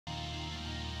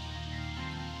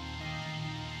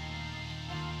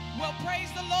Well, praise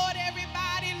the Lord,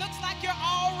 everybody. Looks like you're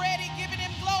already giving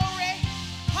him glory.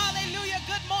 Hallelujah.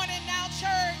 Good morning now,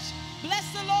 church. Bless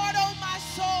the Lord, oh my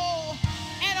soul,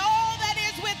 and all that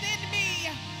is within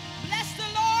me. Bless the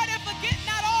Lord and forget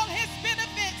not all his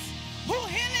benefits, who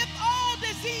healeth all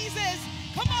diseases.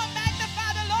 Come on,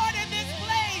 magnify the Lord in this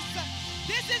place.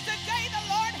 This is the day the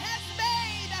Lord has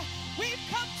made. We've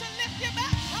come to lift him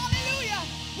up. Hallelujah.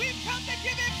 We've come to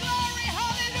give him glory.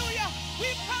 Hallelujah.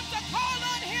 We've come to call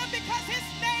on him because his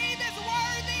name is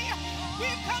worthy.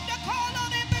 We've come to call on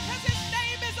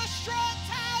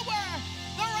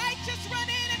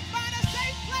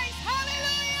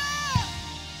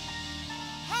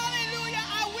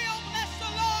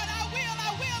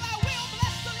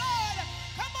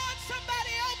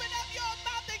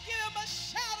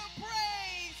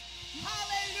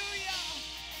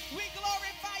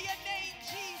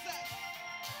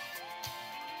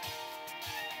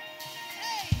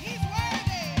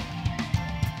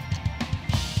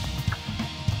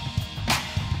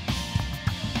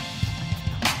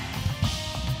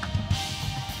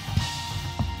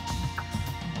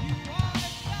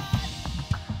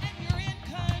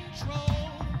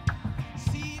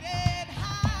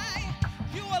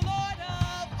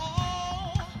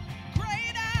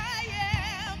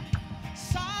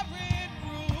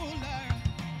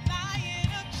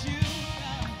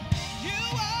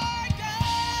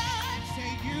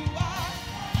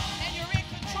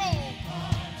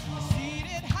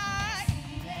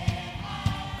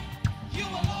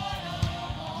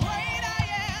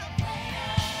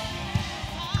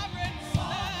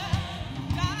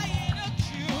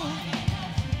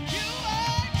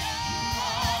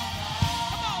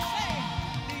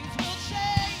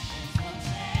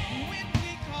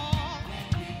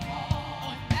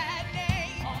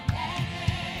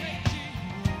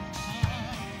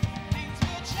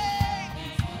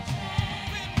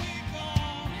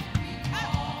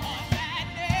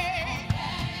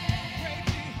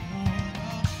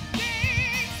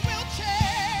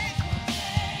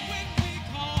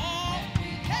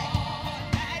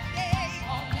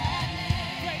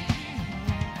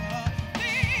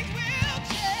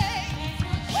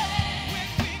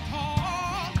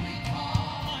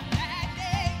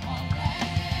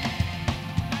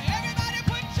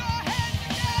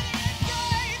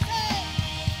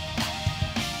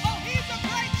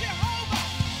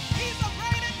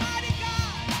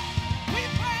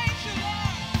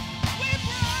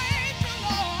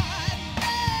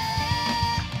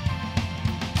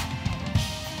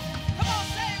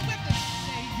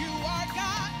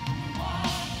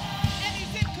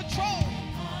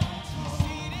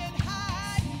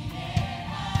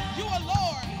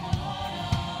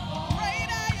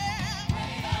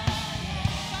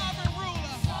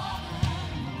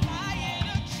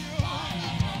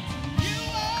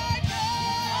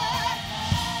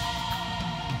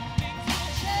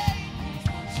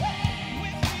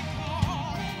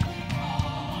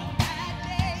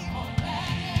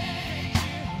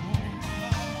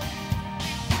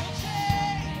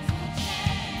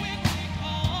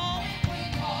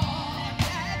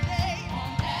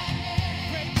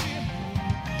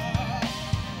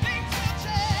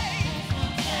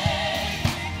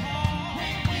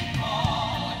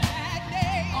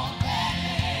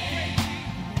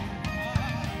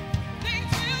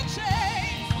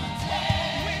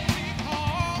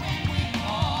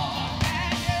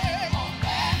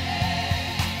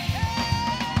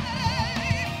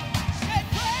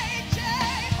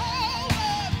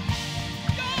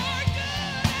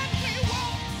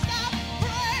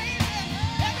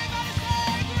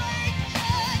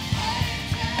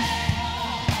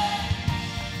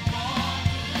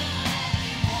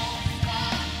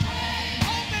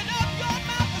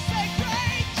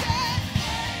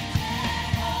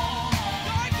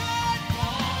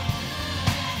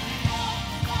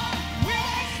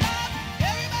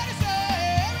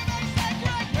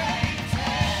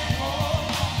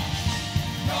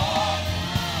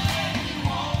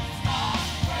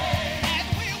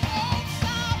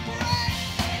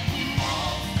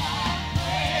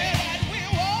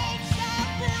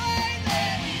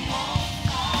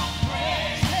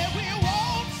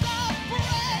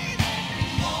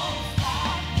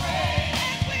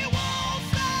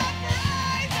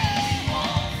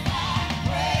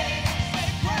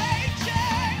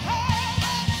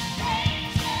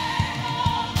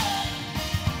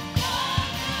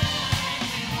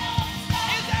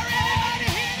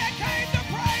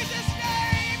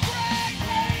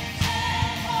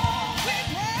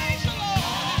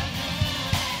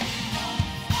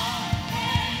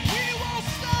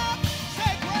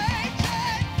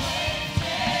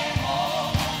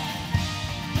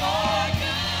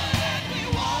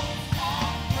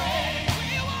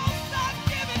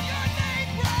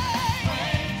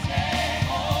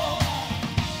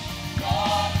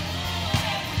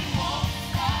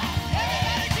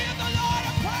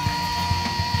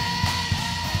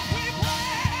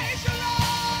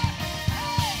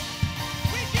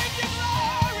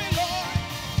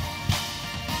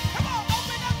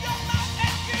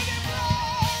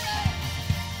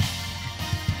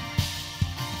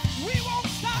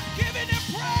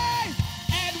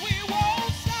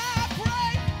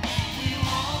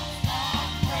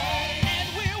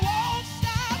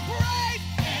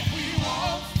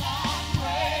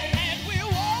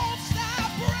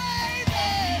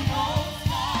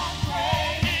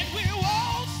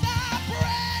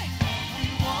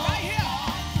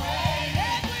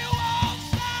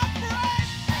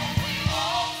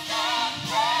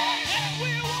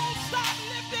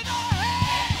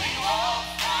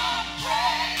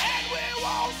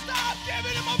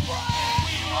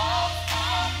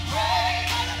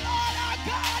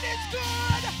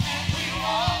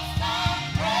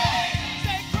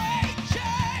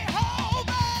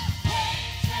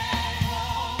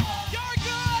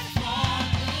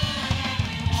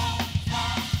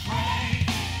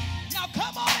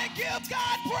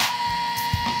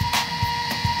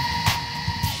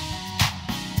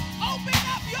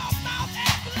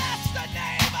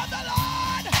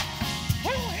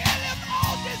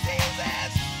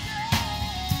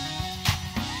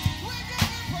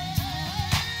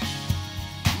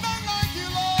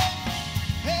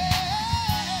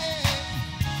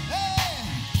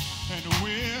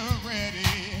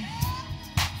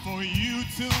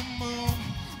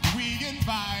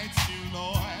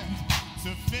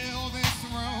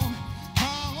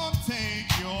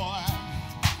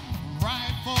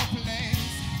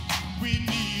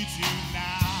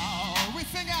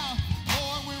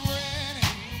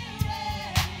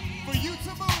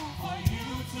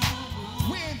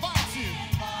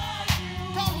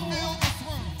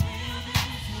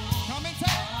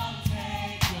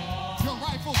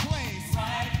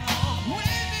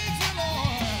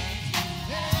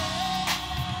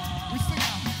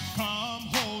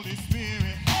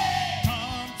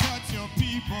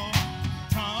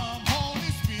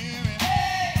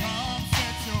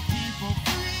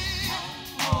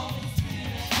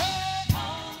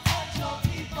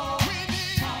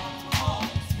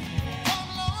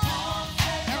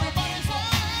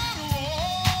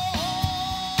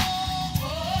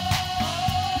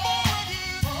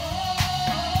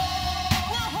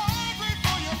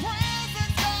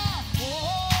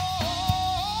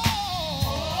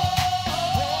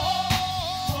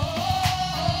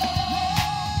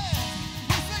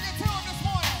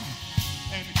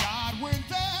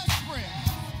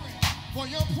For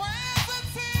your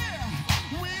presence here,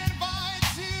 we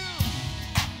invite you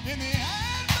in the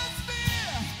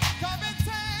atmosphere. Come and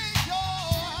take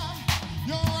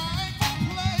your rightful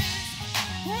place.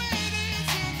 We need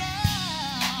you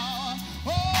now.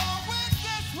 Oh, we're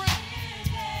desperate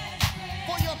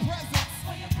for your presence.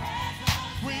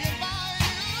 We invite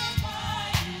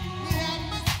you in the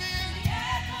atmosphere.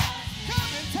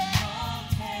 Come and take.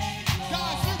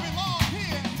 God, you belong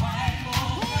here.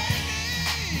 We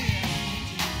need.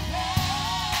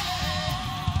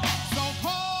 So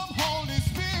come, Holy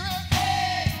Spirit.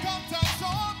 Come touch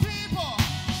your people.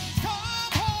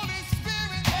 Come, Holy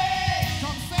Spirit.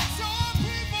 Come set your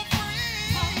people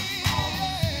free.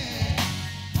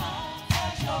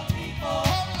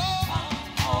 Come, Lord.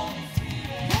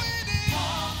 We need.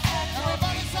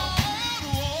 Everybody shout out.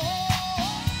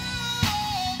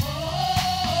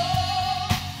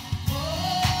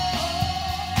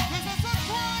 This is a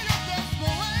cry of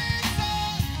desperation.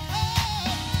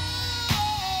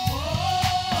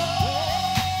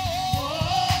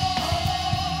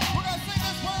 We're gonna sing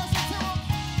this verse until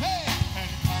hey,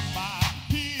 and come by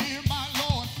here, my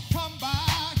Lord, come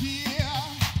by here,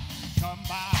 come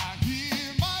by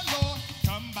here, my Lord,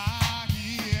 come by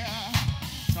here,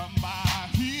 come by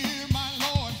here, my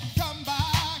Lord, come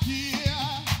by here.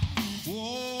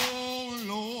 Oh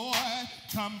Lord,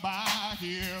 come by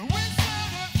here. We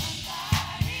said it.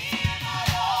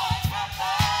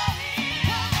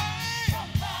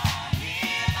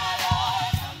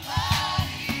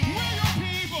 We're your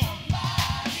people.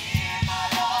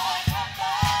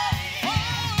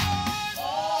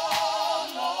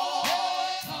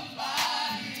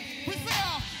 We sing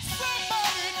out,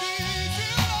 somebody needs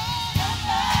you, Lord.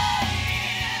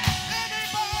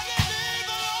 Anybody need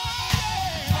the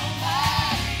Lord?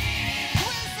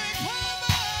 We sing, come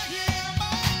by here,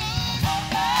 my Lord.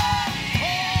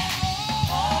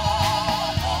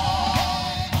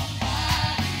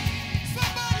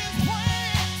 Somebody's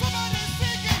praying, somebody's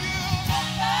seeking you.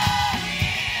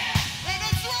 In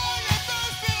a dry and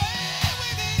thirsty land we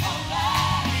need.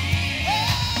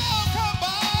 Oh, come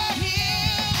by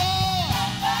here, Lord.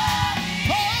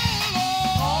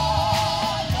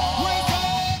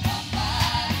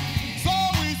 So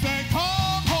we say,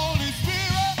 come, Holy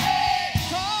Spirit.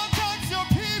 Come touch your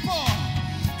people.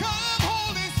 Come,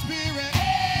 Holy Spirit.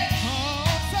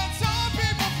 Come set your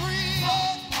people free.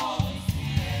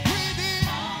 We need.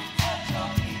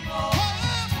 Come.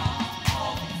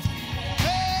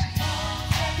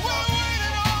 We're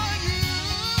waiting on you.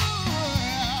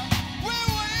 We're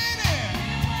waiting.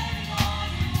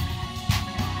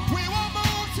 We will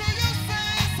move to your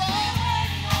say so.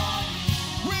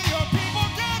 We are people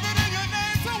gathered in your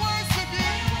name to worship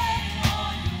you.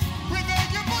 We thank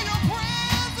you for your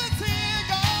presence here,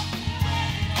 God.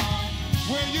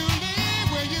 Where you lead,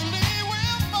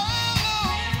 we'll follow.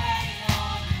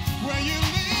 Where you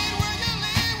lead,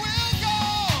 we'll go.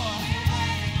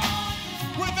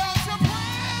 Without your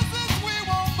presence, we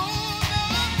won't move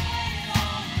now.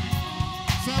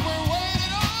 So we're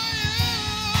waiting on you.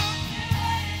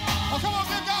 Oh, come on,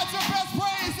 give God your best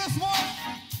praise this morning.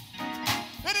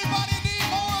 Anybody need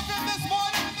more of him this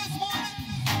morning?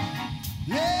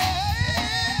 Yeah.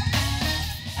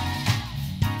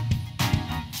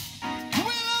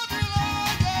 We love you,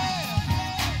 Lord,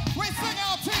 yeah. We sing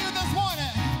out to you this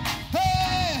morning.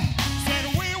 Hey, said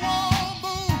we won't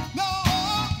move, no.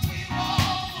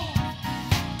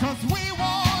 'Cause we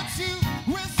want you.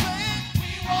 We're saying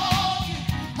we want you.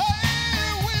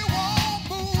 Hey, we won't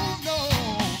move, no.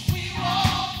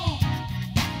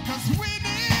 'Cause we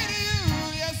need you.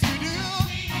 Yes, we do.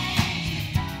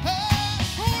 Hey,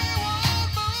 we won't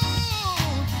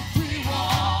move.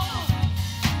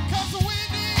 'Cause we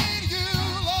need you,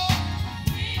 Lord.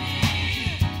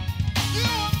 You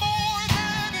are more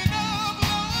than enough,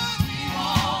 Lord.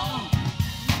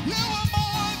 You are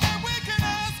more than we can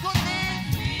ask or think.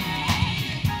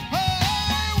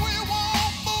 Hey, we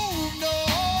won't move, no.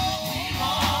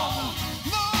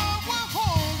 Lord, we're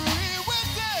hungry, we're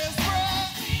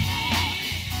desperate.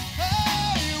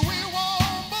 Hey, we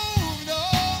won't move, no.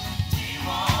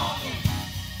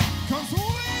 'Cause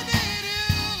we need you,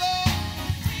 Lord.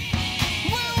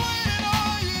 We're waiting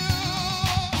on you.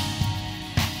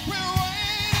 We're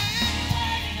waiting.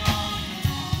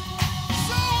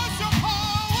 Show us your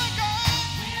power, God.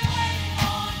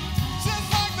 Just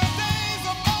like the days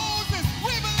of Moses,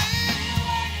 we believe.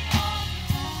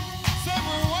 Say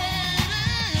we're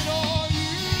waiting on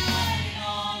you.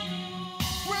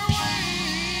 We're waiting.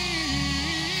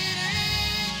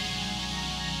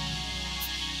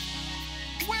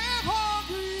 We're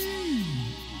hungry.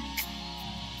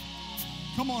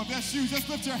 Come on, if that's you, just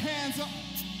lift your hands up.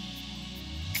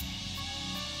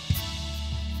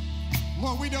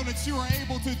 Lord, we know that you are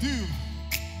able to do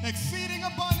exceeding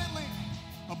abundantly,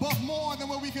 above more than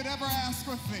what we could ever ask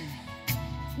or think.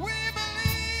 We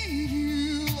believe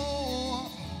you, Lord.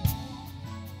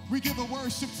 We give a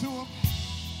worship to him.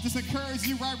 Just encourage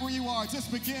you right where you are.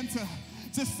 Just begin to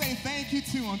just say thank you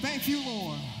to him. Thank you,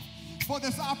 Lord, for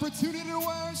this opportunity to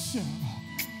worship,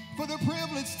 for the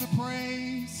privilege to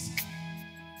praise.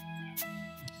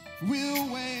 We'll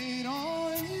wait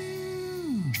on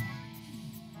you.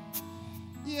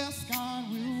 Yes, God,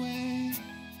 we'll wait.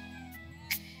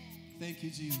 Thank you,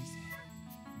 Jesus.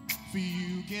 For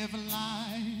you give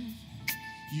life,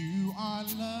 you are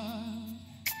love,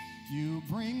 you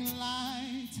bring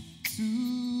light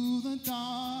to the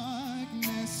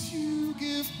darkness, you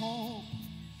give hope,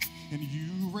 and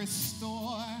you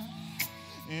restore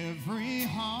every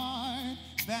heart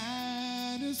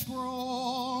that is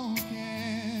broken.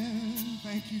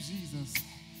 Thank you, Jesus.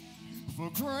 For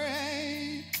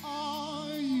great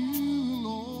are you,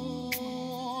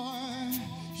 Lord.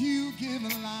 You give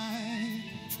light.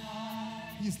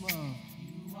 He's love.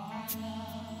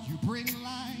 You bring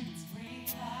light.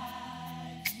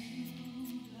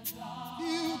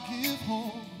 You give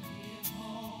hope.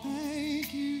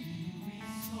 Thank you.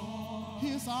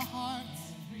 Here's our hearts.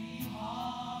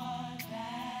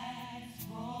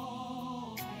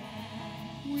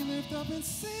 We lift up and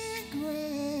sing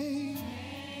great.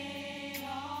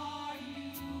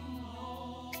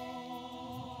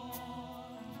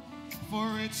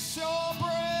 For it's your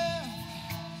breath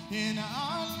in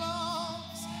our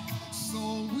lungs,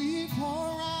 so we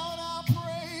pour out our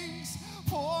praise,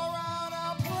 pour out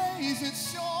our praise.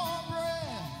 It's your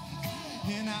breath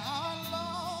in our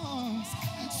lungs,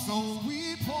 so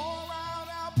we pour out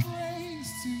our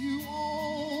praise to you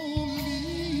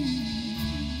only.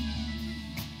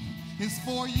 It's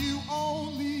for you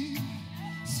only,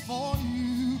 it's for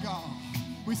you, God.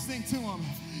 We sing to him.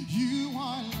 You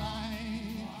are light.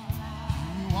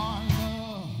 You are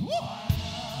love. Woo.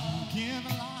 You give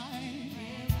light.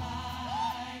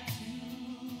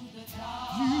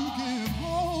 You give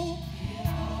hope.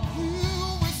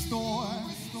 You restore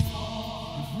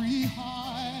every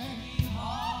heart.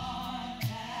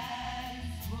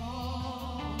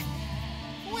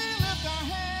 We lift our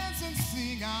hands and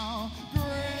sing out,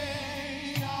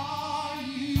 great are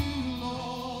you,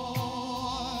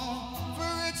 Lord.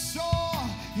 For it's your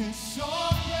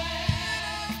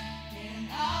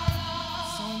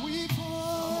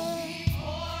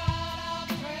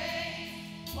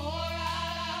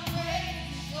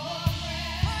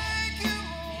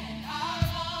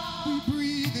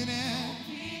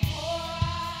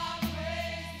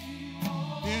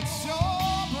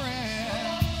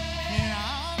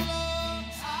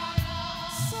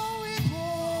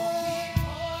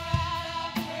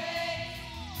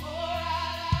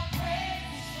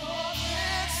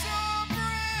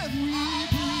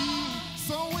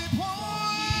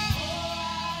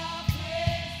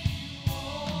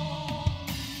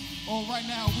right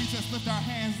now, we just lift our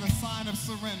hands in a sign of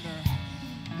surrender.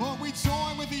 Lord, we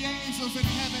join with the angels in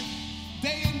heaven,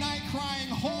 day and night crying,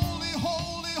 holy,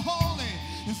 holy, holy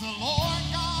is the Lord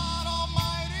God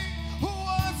Almighty, who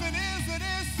was and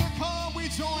is to come. We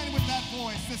join with that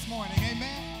voice this morning,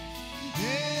 amen?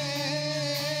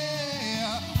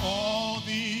 Yeah, all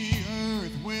the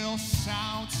earth will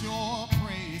shout your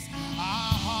praise.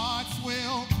 Our hearts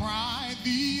will cry,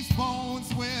 these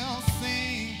bones will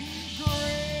sing,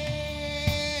 great.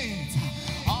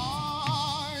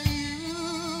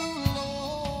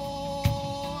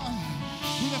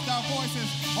 Our voices,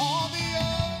 all the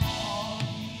earth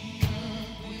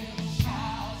will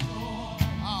shout your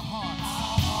praise. Our hearts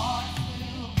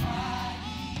will cry,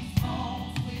 these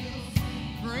bones will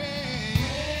sing. Great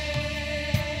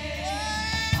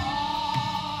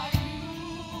are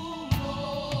you,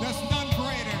 Lord. There's none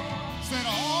greater. Said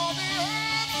all the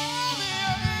earth will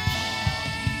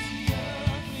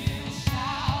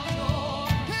shout your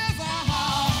praise. Here's our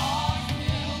hearts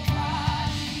will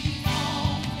cry, these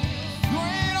bones will sing.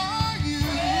 Great are you.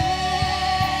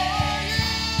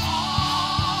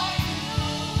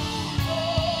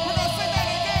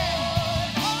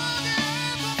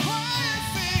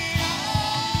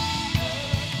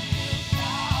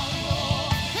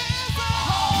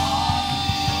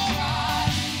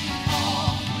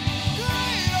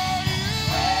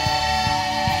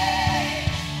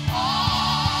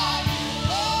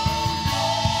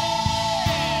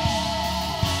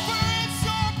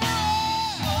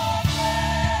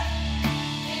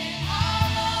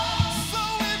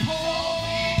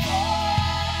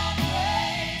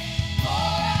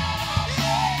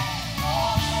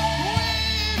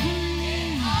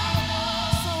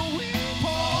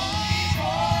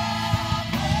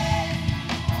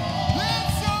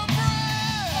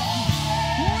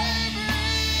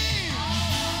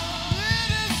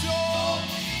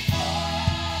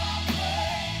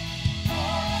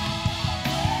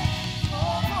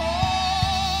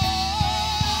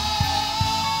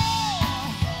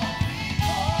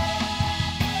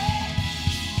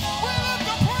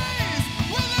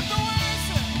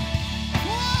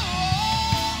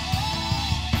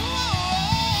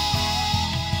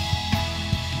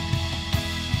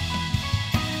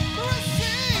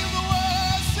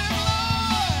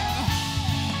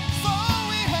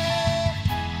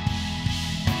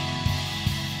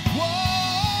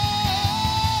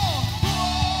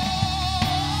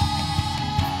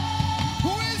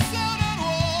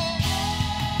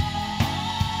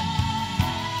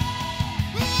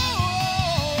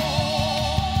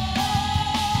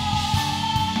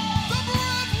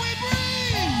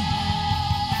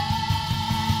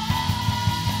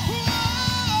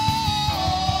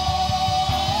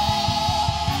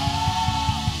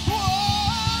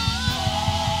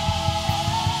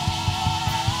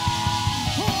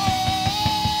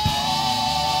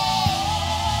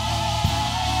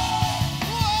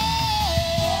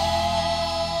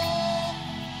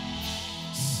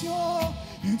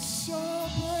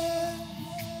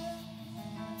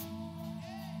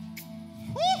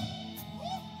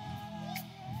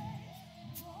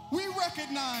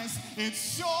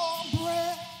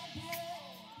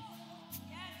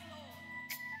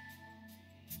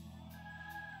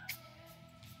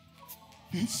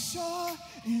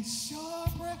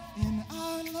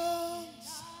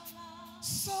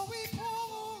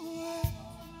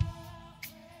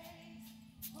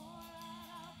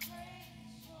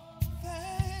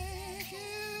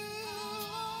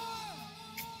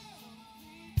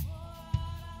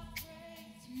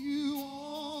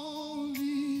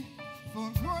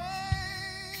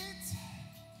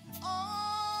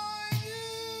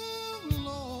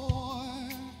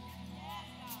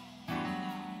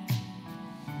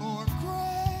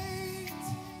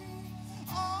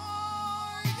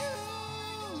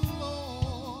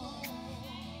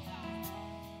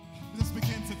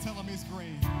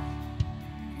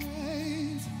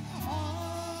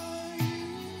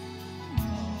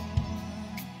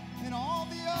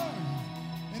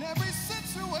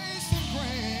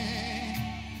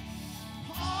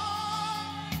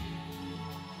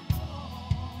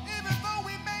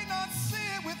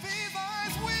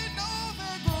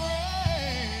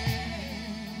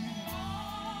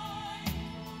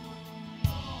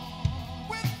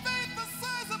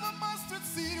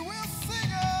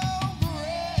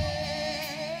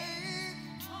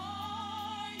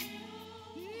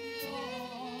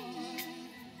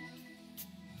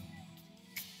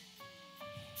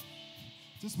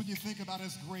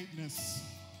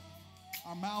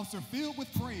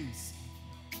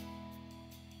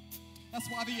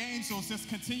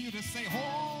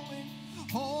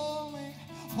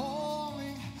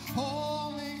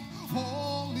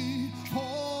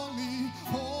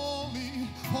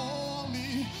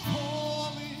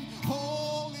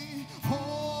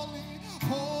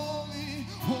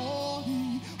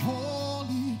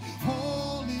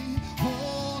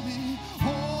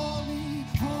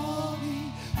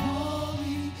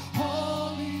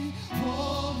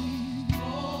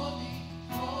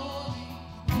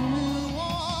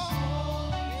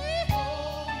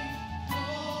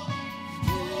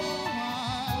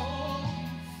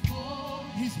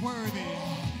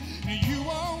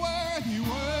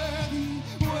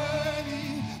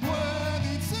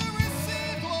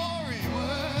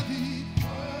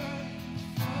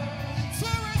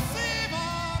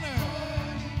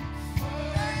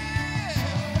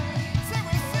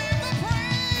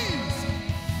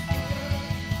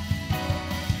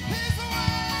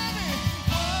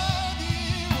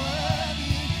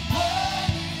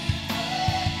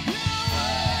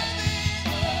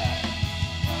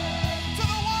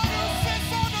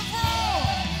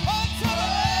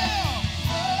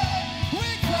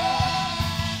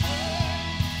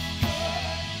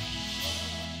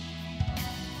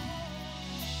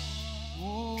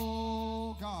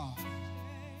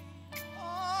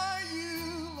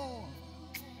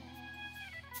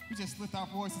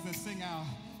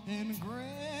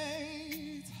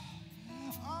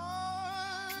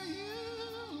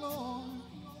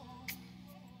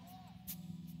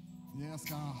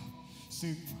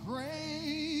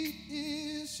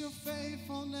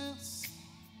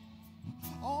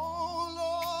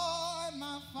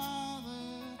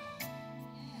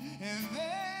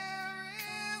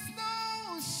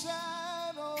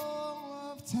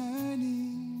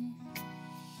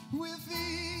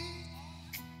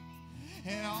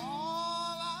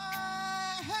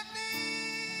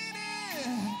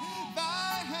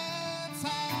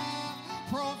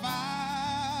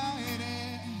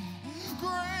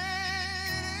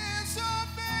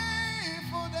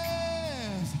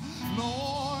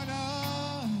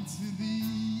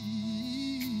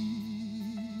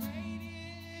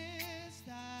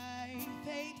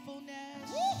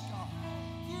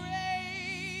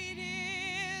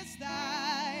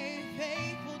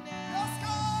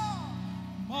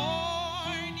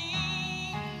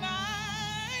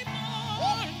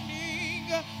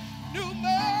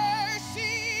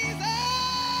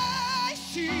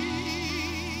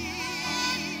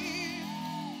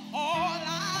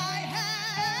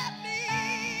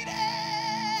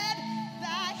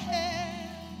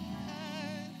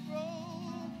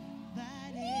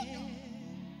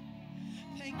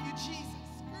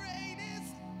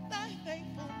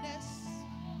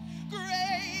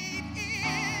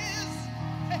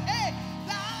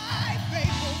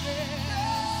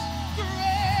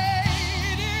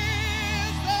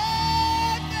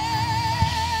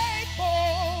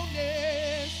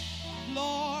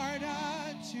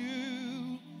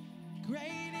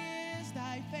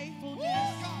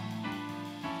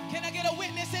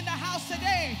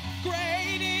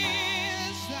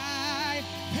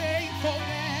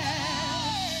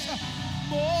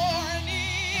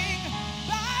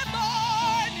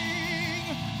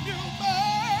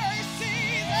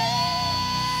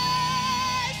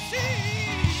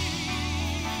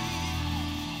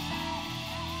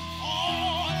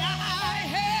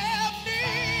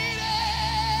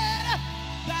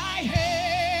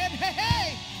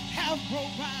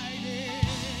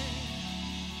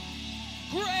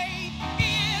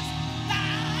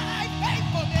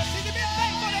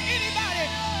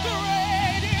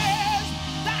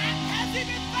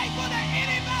 faithful to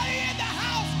anybody in the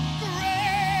house?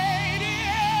 Great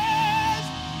is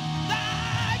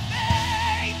thy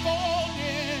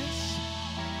faithfulness,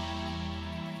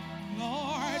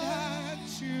 Lord,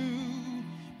 unto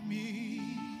me.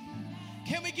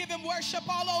 Can we give him worship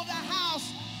all over the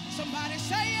house? Somebody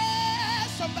say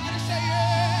yes. Somebody say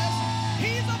yes.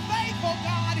 He's a faithful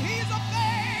God. He's a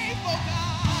faithful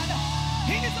God.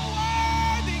 He's a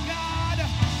worthy God.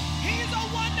 He's a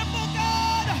wonderful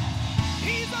God.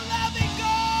 He's a loving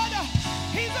God.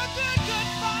 He's a good, good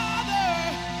Father.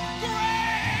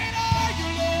 Great are you,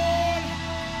 Lord.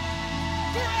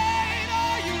 Great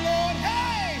are you, Lord.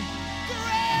 Hey,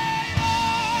 great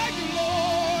are you,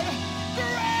 Lord.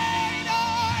 Great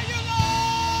are you,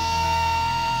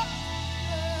 Lord.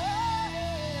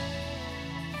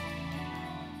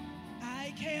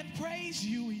 I can't praise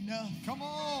you enough. Come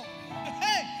on.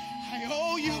 Hey, I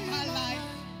owe you my life.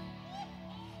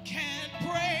 Can't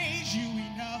praise you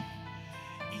enough.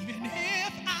 Even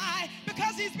if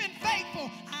because he's been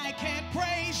faithful, I can't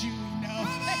praise you enough.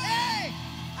 Hey,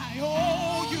 I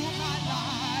owe you my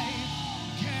life.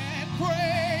 Can't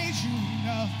praise you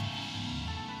enough.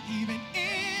 Even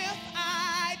if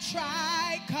I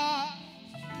try, 'cause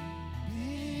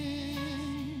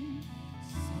been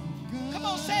so good. Come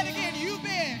on, say it again. You've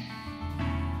been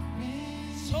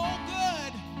so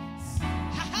good.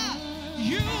 Ha ha.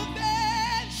 You've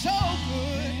been so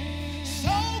good.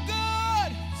 So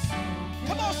good.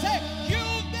 Come on, say it.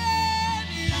 You've been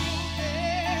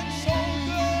so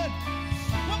good.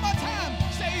 One more time.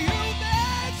 Say you've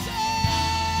been so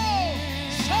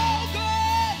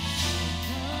good.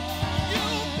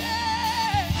 You've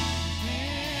been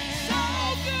so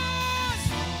good.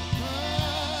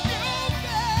 You've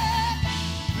been.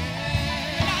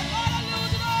 When I thought I'd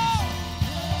lose it all,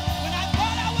 when I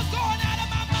thought I was going out of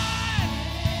my mind,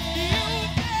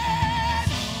 you've been,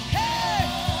 hey,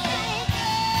 you've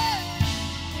been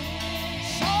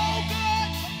so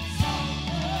good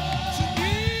to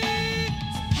me.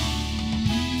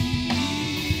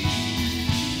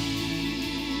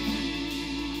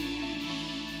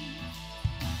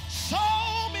 So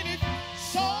many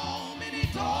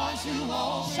doors you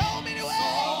open, so many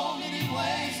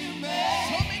ways you made,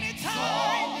 so many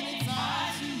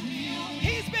times you healed.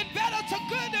 He's been better to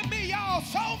good to me, y'all.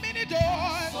 So many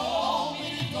doors, so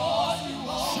many doors you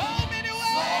open, so many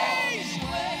ways you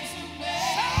made,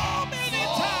 so many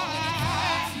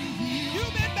times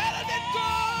you've been better than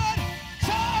good.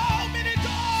 So many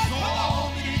doors, come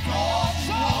on,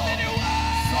 so many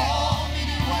ways, so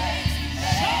many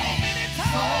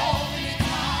times.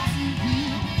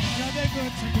 You've been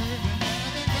good to me. You've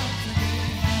been good to me.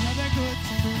 You've been good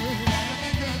to me.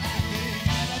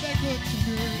 You've been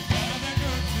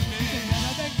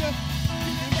good.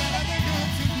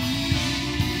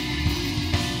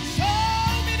 So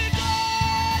many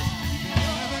doors,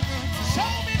 so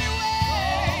many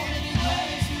ways,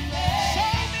 so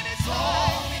many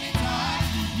times.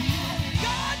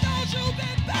 God knows you've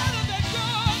been better than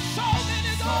good. So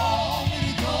many doors,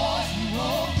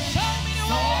 so many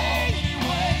ways,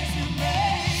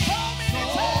 so many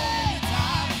times.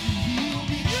 You've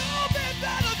been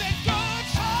better than good.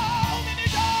 So many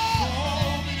doors,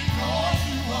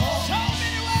 so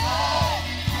many ways,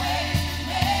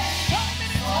 so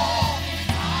many times.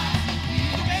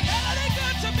 You've been better than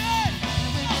good to me.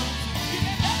 You've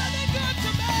been better than good to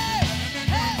me.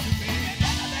 Hey, you've been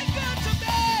better than good to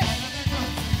me.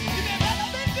 You've been better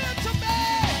than good to me.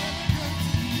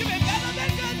 You've been better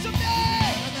than good to me.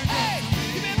 Hey,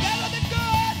 you've been better than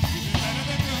good.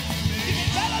 You've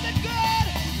been better than good.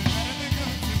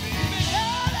 You've been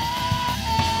better.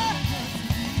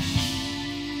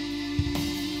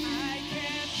 I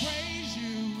can't praise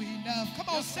you enough. Come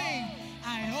on, sing.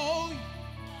 I owe you.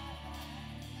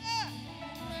 Yeah.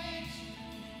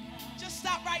 Just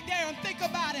stop right there and think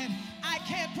about it. I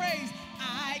can't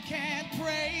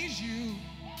praise you.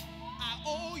 I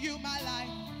owe you my life.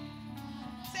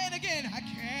 Say it again. I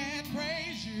can't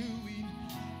praise you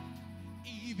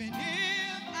even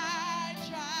if I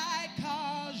try,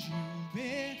 'cause you've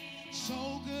been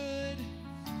so good.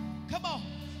 Come on.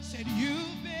 Said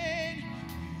you've been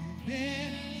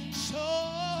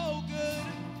so good.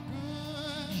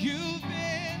 You've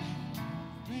been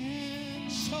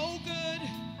so good.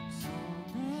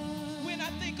 When I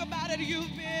think about it,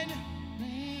 you've been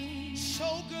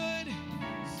so good.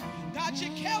 God, you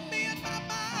kept me in my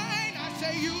mind. I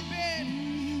say you've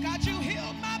been. God, you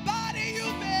healed my body.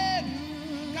 You've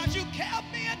been. God, you kept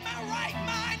me in my right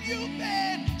mind. You've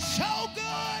been so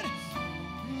good.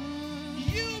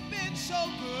 You've been so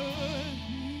good.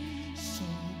 So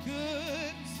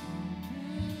good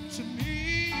to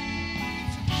me.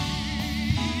 To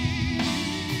me.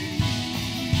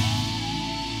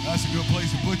 That's a good place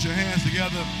to put your hands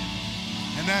together.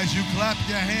 And as you clap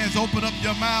your hands, open up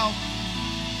your mouth,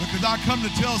 because I come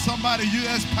to tell somebody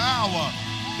there's power.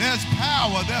 There's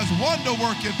power. There's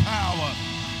wonder-working power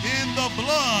in the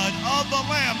blood of the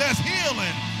Lamb. There's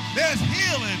healing. There's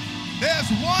healing. There's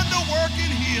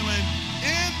wonder-working healing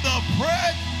in the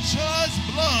precious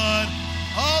blood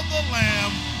of the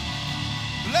Lamb.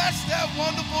 Bless that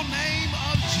wonderful name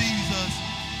of Jesus.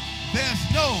 There's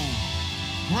no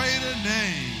greater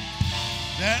name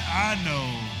that I know.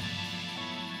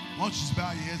 Why don't you just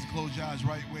bow your heads and close your eyes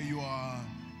right where you are.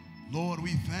 Lord,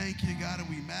 we thank you, God, and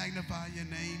we magnify your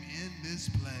name in this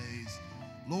place.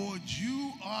 Lord,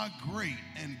 you are great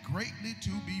and greatly to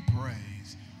be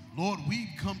praised. Lord, we've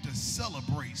come to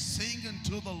celebrate, sing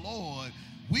unto the Lord.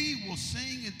 We will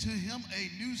sing unto him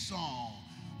a new song.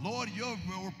 Lord, your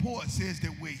report says that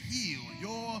we're healed.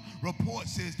 Your report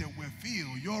says that we're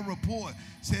filled. Your report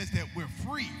says that we're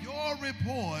free. Your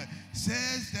report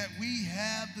says that we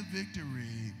have the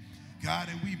victory. God,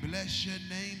 and we bless your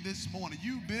name this morning.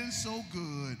 You've been so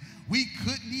good. We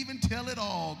couldn't even tell it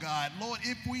all, God. Lord,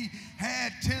 if we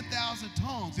had 10,000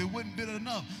 tongues, it wouldn't be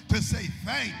enough to say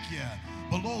thank you.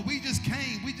 But Lord, we just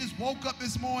came. We just woke up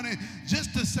this morning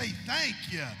just to say thank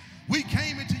you. We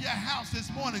came into your house this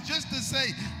morning just to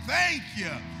say thank you.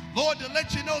 Lord, to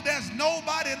let you know there's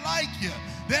nobody like you.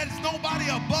 There's nobody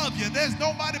above you. There's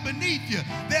nobody beneath you.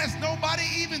 There's nobody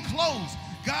even close.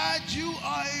 God, you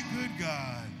are a good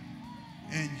God.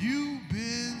 And you've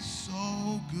been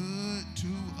so good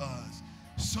to us.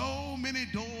 So many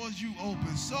doors you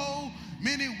opened. So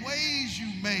many ways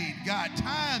you made, God.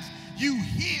 Times you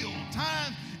healed.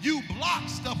 Times you blocked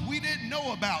stuff we didn't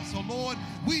know about. So, Lord,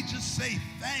 we just say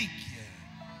thank you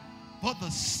for the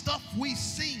stuff we've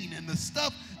seen and the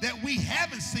stuff that we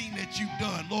haven't seen that you've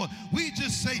done. Lord, we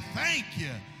just say thank you.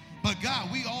 But,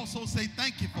 God, we also say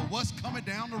thank you for what's coming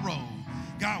down the road.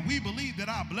 God, we believe that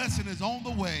our blessing is on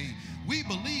the way. We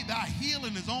believe our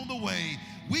healing is on the way.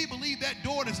 We believe that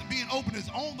door that's being opened is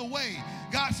on the way.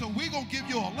 God, so we're going to give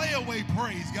you a layaway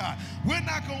praise, God. We're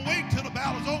not going to wait till the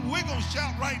battle's over. We're going to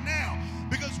shout right now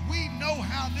because we know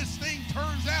how this thing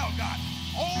turns out, God.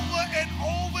 Over and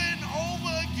over and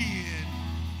over again,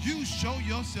 you show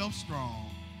yourself strong.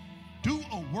 Do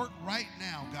a work right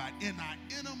now, God, in our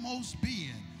innermost being.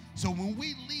 So when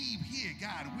we leave here,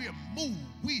 God, we're moved.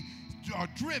 We are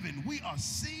driven. We are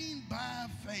seen by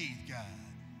faith, God.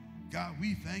 God,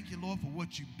 we thank you, Lord, for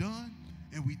what you've done,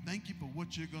 and we thank you for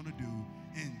what you're going to do.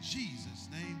 In Jesus'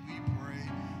 name we pray.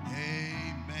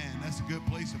 Amen. That's a good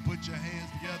place to put your hands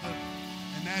together.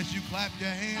 And as you clap your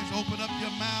hands, open up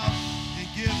your mouth and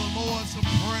give the Lord some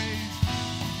praise.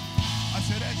 I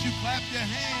said, as you clap your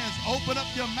hands, open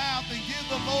up your mouth and give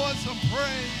the Lord some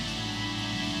praise.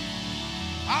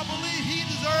 I believe he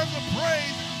deserves a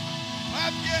praise.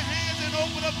 Clap your hands and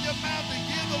open up your mouth and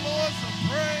give the Lord some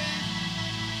praise.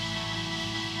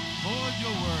 Lord,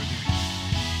 you're worthy.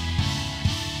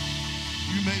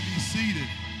 You may be seated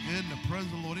in the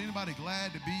presence of the Lord. Anybody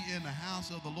glad to be in the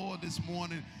house of the Lord this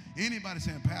morning? Anybody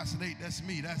saying, Pastor Nate, that's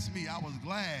me, that's me. I was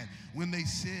glad when they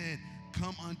said,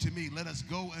 come unto me. Let us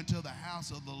go into the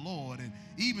house of the Lord. And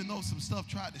even though some stuff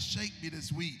tried to shake me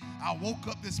this week, I woke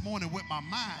up this morning with my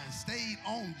mind stayed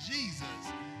on Jesus.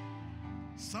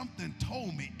 Something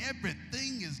told me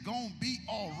everything is going to be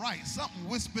all right. Something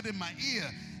whispered in my ear,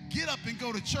 get up and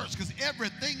go to church because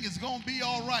everything is going to be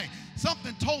all right.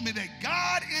 Something told me that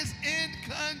God is in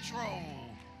control.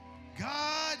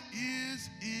 God is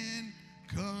in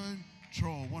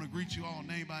control. I want to greet you all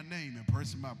name by name and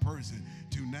person by person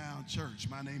to Now Church.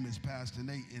 My name is Pastor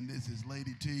Nate, and this is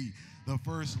Lady T, the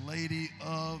first lady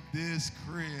of this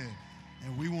crib.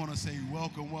 And we want to say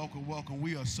welcome, welcome, welcome.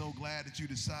 We are so glad that you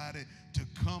decided to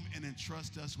come and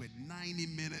entrust us with 90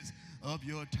 minutes of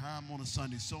your time on a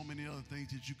Sunday. So many other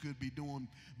things that you could be doing,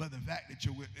 but the fact that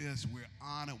you're with us, we're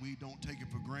honored. We don't take it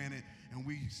for granted, and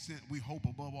we hope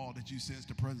above all that you sense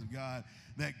the presence of God.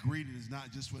 That greeting is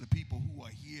not just for the people who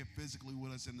are here physically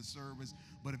with us in the service,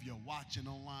 but if you're watching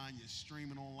online, you're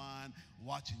streaming online,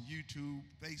 watching YouTube,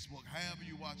 Facebook, however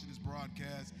you're watching this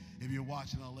broadcast, if you're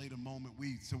watching a later moment,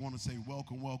 we want to say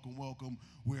welcome, welcome, welcome.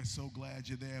 We're so glad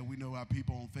you're there. We know our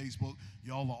people on Facebook,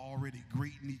 y'all are already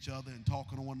greeting each other and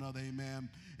talking to one another, amen.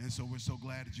 And so we're so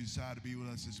glad that you decided to be with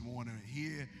us this morning.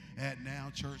 Here at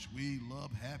Now Church, we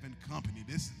love having company.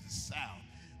 This is the South.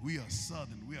 We are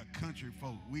Southern. We are country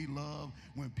folk. We love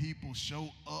when people show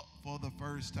up for the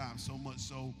first time. So much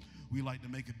so, we like to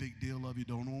make a big deal of you.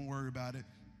 Don't worry about it.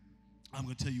 I'm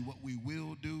going to tell you what we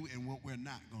will do and what we're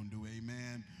not going to do,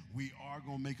 amen. We are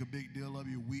going to make a big deal of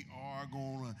you. We are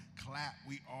going to clap.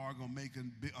 We are going to make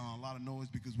a lot of noise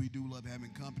because we do love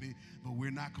having company, but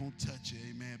we're not going to touch you,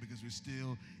 amen, because we're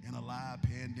still in a live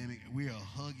pandemic. We're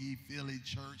a huggy, feely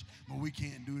church, but we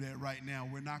can't do that right now.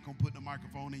 We're not going to put the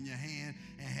microphone in your hand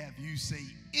and have you say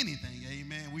anything,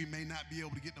 amen. We may not be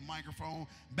able to get the microphone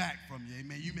back from you,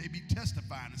 amen. You may be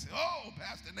testifying and say, oh,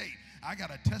 Pastor Nate, I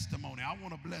got a testimony. I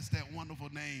want to bless that wonderful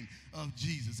name of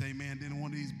Jesus, amen. Then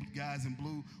one of these guys in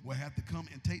blue will have to come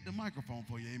and take the microphone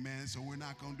for you, amen. So we're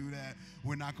not going to do that.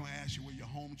 We're not going to ask you where your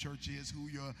home church is, who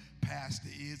your pastor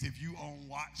is, if you own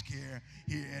Watch Care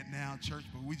here at Now Church,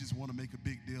 but we just want to make a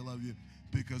big deal of you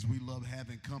because we love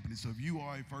having company. So if you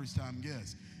are a first-time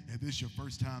guest, if this is your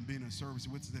first time being in service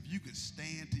with us, if you could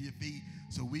stand to your feet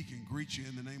so we can greet you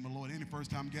in the name of the Lord. Any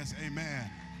first-time guests, amen.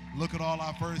 Look at all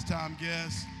our first-time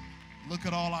guests. Look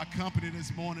at all our company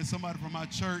this morning. Somebody from our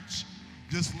church,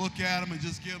 just look at them and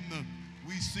just give them the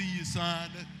 "we see you"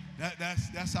 sign.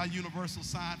 That's our universal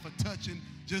sign for touching.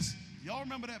 Just, y'all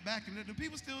remember that back in the day? Do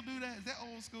people still do that? Is that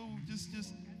old school? Just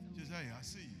hey, I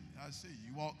see you. I see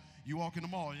you. You walk in the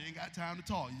mall, you ain't got time to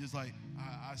talk. You just like,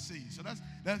 I see you. So that's.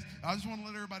 I just want to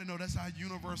let everybody know that's our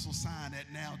universal sign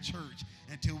at Now Church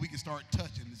until we can start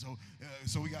touching.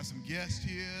 So we got some guests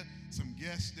here, some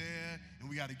guests there, and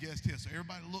we got a guest here. So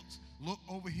everybody look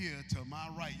over here to my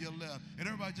right, your left, and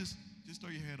everybody just throw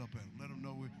your head up at them. Let them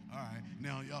know all right.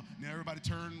 Now everybody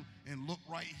turn and look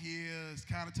right here. It's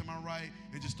kind of to my right,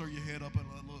 and just throw your head up and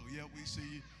look. Yeah, we see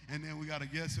you. And then we got a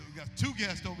guest. We got two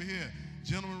guests over here.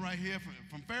 Gentleman right here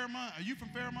from Fairmont. Are you from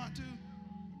Fairmont too?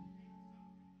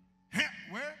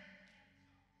 Where?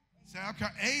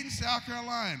 Aiden, South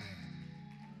Carolina.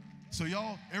 So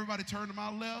y'all, everybody turn to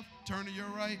my left, turn to your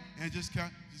right, and just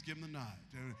give them the nod.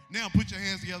 Now put your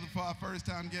hands together for our first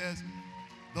time guests.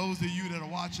 Those of you that are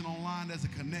watching online, there's a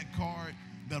connect card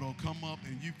that'll come up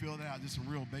and you fill that out. Just some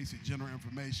real basic general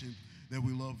information that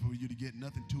we love for you to get,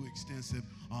 nothing too extensive.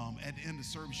 At the end of the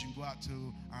service, you can go out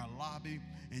to our lobby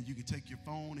and you can take your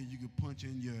phone and you can punch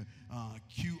in your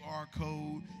QR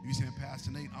code. You say,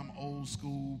 Pastor Nate, I'm old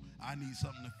school. I need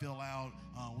something to fill out.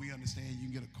 We understand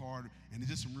you can get a card, and it's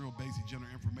just some real basic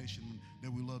general information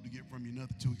that we love to get from you,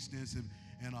 nothing too extensive.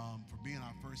 And for being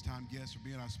our first-time guest, for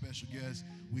being our special guest,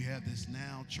 we have this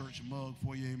Now Church mug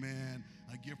for you, amen.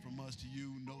 A gift from us to you,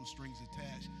 no strings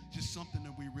attached. Just something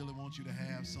that we really want you to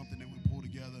have, something that we pull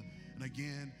together. And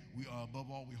again, we above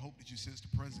all, we hope that you sense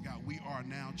the presence of God. We are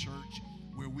Now Church,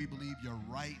 where we believe your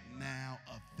right now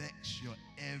affects your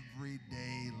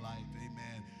everyday life,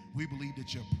 amen. We believe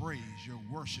that your praise, your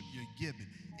worship, your giving,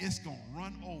 it's going to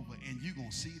run over, and you're going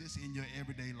to see this in your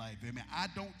everyday life, amen. I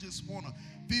don't just want to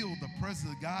feel the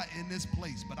presence of God in this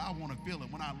place, but I want to feel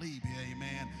it when I leave here,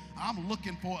 amen. I'm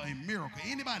looking for a miracle.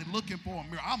 Anybody looking for a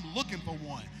miracle? I'm looking for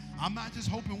one. I'm not just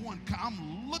hoping one.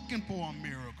 I'm looking for a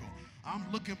miracle. I'm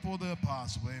looking for the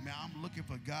impossible, amen. I'm looking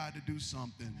for God to do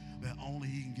something that only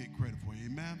he can get credit for,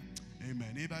 amen.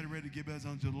 Amen. Anybody ready to give us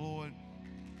unto the Lord?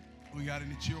 We got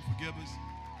any cheerful givers?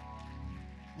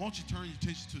 Why don't you turn your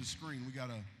attention to the screen? We got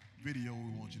a video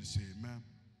we want you to see, man.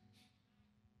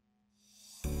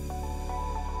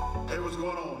 Hey, what's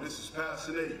going on? This is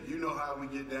Pastor Nate. You know how we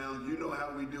get down. You know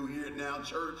how we do here at Now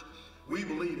Church. We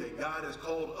believe that God has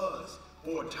called us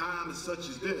for a time such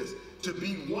as this to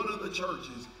be one of the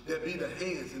churches that be the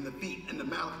hands and the feet and the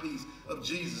mouthpiece of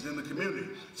Jesus in the community.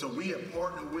 So we have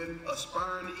partnered with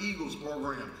Aspiring Eagles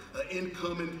program, an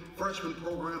incoming freshman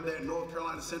program there at North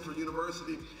Carolina Central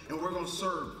University, and we're going to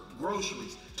serve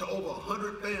groceries to over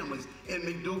 100 families in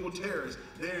McDougal Terrace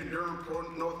there in Durham,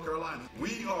 North Carolina.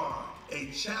 We are a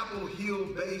Chapel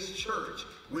Hill-based church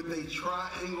with a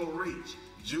triangle reach.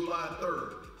 July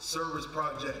 3rd, service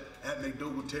project at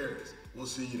McDougal Terrace. We'll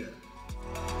see you there.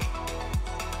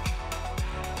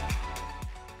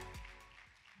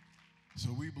 So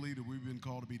we believe that we've been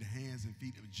called to be the hands and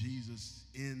feet of Jesus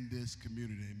in this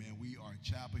community, amen. We are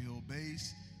Chapel Hill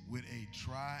based with a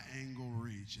triangle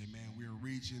reach, amen. We're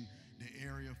reaching the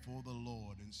area for the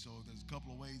Lord. And so there's a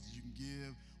couple of ways that you can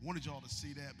give. Wanted y'all to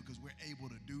see that because we're able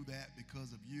to do that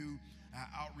because of you. Our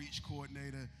outreach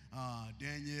coordinator,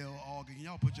 Danielle Algan. Can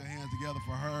y'all put your hands together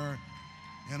for her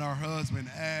and our husband,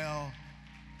 Al.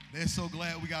 They're so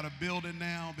glad we got a building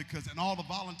now because, and all the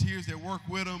volunteers that work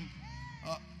with them,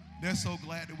 they're so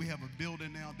glad that we have a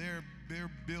building now.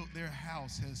 Their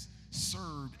house has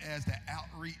served as the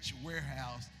outreach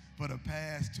warehouse for the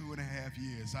past 2.5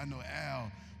 years. I know Al,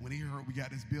 when he heard we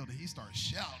got this building, he started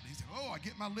shouting. He said, oh, I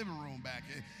get my living room back.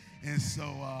 And so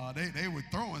they were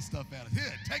throwing stuff at us.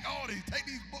 Here, take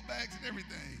these book bags and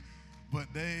everything. But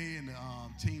they and the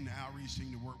team, the outreach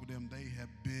team, to work with them, they have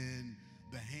been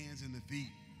the hands and the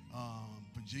feet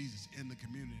for Jesus in the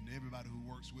community and everybody who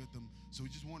works with them. So we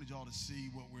just wanted y'all to see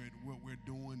what we're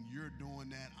doing. You're doing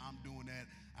that. I'm doing that.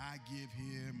 I give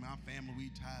here. My family, we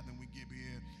tithe and we give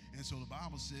here. And so the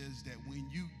Bible says that when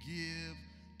you give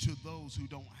to those who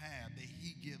don't have, that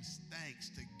he gives thanks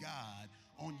to God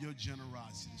on your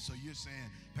generosity. So you're saying,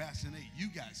 Pastor Nate, you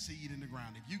got seed in the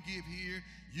ground. If you give here,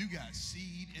 you got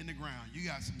seed in the ground. You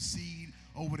got some seed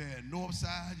over there at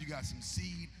Northside. You got some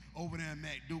seed over there in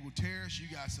McDougal Terrace. You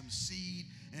got some seed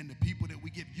in the people that we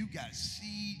give. You got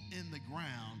seed in the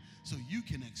ground so you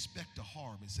can expect a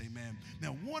harvest. Amen.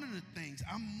 Now, one of the things,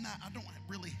 I don't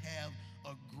really have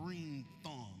a green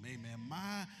thumb. Amen.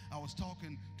 I was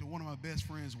talking to one of my best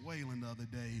friends, Waylon, the other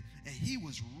day, and he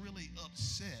was really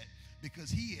upset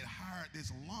because he had hired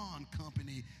this lawn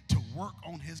company to work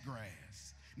on his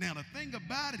grass. Now, the thing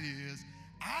about it is,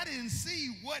 I didn't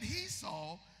see what he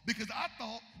saw because I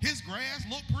thought his grass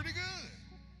looked pretty good.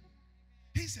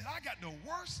 He said, I got the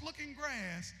worst looking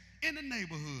grass in the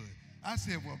neighborhood. I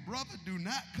said, well, brother, do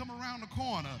not come around the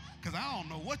corner because I don't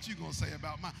know what you're going to say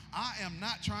about mine. I am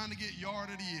not trying to get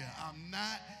yard of the year. I'm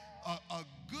not. A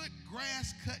good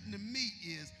grass cutting to me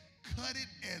is cut it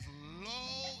as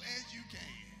low as you can.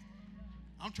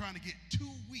 I'm trying to get 2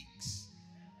 weeks.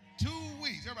 2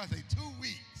 weeks. Everybody say 2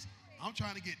 weeks. I'm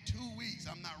trying to get 2 weeks.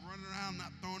 I'm not running around, I'm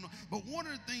not throwing. But one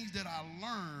of the things that I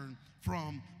learned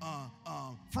from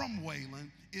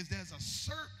Waylon is there's a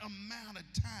certain amount of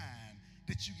time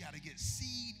that you got to get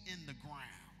seed in the ground.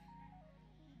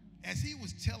 As he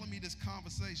was telling me this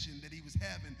conversation that he was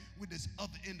having with this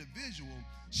other individual,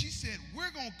 she said,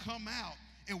 we're going to come out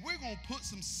and we're going to put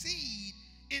some seed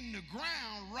in the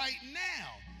ground right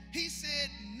now. He said,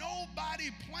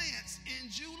 nobody plants in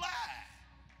July.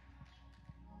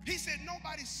 He said,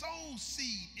 nobody sows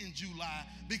seed in July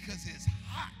because it's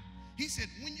hot. He said,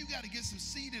 when you got to get some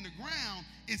seed in the ground,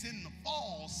 it's in the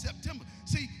fall, September.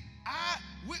 See,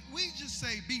 we just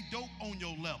say be dope on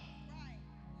your level.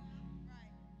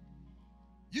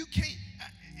 You can't,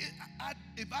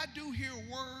 if I do hear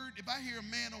a word, if I hear a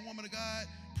man or woman of God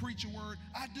preach a word,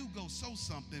 I do go sow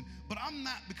something, but I'm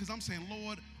not, because I'm saying,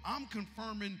 Lord, I'm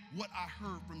confirming what I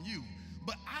heard from you.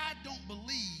 But I don't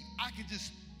believe I can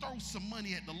just throw some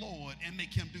money at the Lord and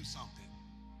make him do something.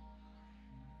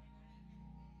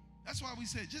 That's why we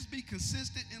said just be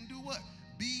consistent and do what?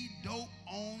 Be dope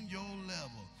on your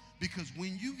level. Because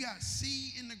when you got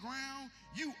seed in the ground,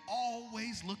 you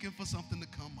always looking for something to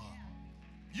come up.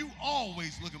 You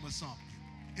always looking for something.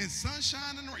 In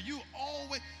sunshine and rain, you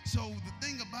always. So the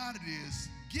thing about it is,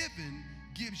 giving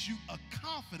gives you a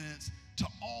confidence to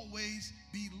always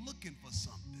be looking for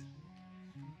something.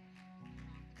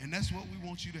 And that's what we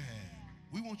want you to have.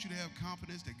 We want you to have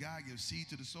confidence that God gives seed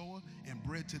to the sower and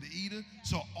bread to the eater,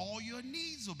 so all your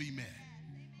needs will be met.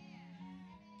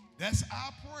 That's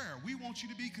our prayer. We want you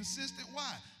to be consistent.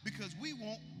 Why? Because we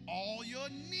want all your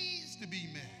needs to be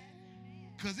met.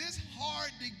 Because it's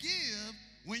hard to give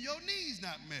when your needs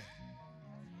not met.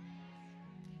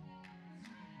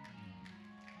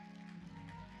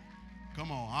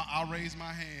 Come on, I'll raise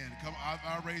my hand. Come on,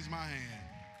 I'll raise my hand.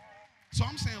 So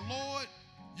I'm saying, Lord,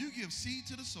 you give seed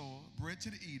to the sower, bread to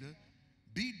the eater,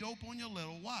 be dope on your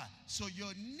level. Why? So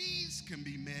your needs can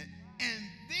be met, and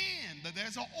then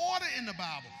there's an order in the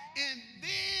Bible, and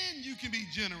then you can be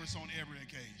generous on every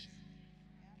occasion.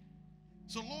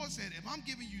 So the Lord said, if I'm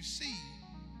giving you seed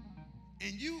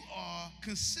and you are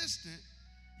consistent,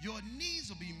 your needs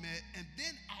will be met, and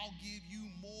then I'll give you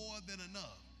more than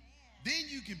enough. Then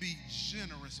you can be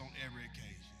generous on every occasion.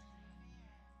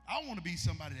 I want to be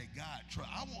somebody that God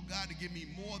trusts. I want God to give me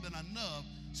more than enough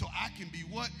so I can be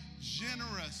what?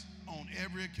 Generous on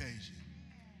every occasion.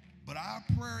 But our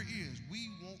prayer is we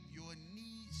want your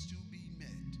needs to be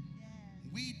met.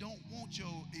 We don't want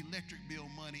your electric bill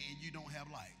money and you don't have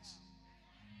lights.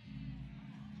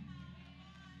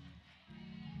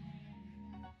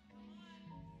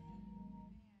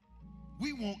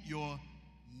 We want your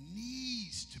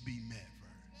needs to be met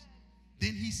first.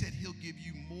 Then he said he'll give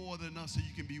you more than enough so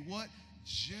you can be what?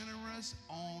 Generous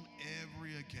on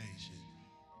every occasion.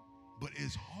 But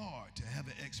it's hard to have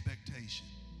an expectation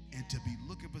and to be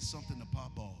looking for something to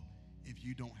pop off if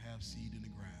you don't have seed in the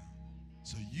ground.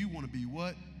 So you want to be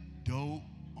what? Dope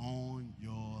on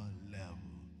your level.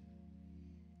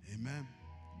 Amen.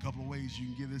 A couple of ways you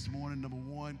can give this morning. Number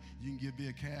one, you can give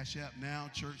via Cash App now,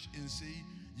 Church NC.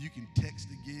 You can text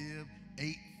to give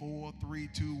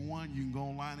 84321. You can go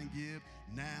online and give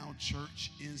now,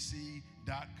 churchnc.com.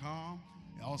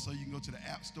 Also, you can go to the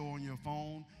App Store on your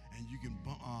phone and you can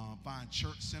find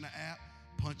Church Center app.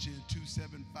 punch in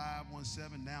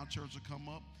 27517. Now church will come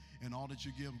up, and all that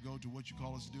you give will go to what you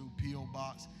call us to do, P.O.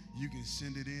 Box. You can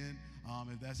send it in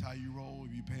if that's how you roll.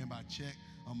 If you're paying by check,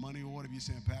 a money order. If you're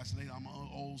saying, Pastor Nate, I'm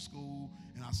old school,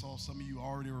 and I saw some of you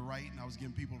already were writing. I was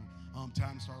giving people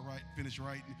time to start finish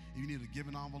writing. If you need a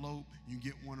giving envelope, you can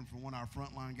get one from one of our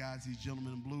frontline guys, these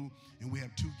gentlemen in blue. And we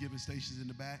have 2 giving stations in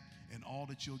the back, and all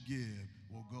that you'll give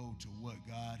will go to what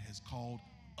God has called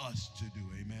us to do.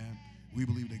 Amen. We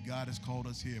believe that God has called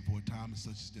us here for a time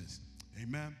such as this.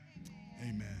 Amen.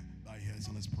 Amen. Bow your heads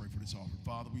and let's pray for this offering.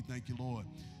 Father, we thank you, Lord,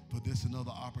 for this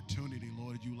another opportunity,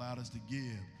 Lord, that you allowed us to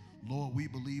give. Lord, we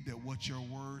believe that what your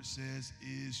word says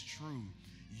is true.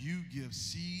 You give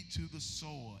seed to the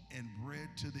sower and bread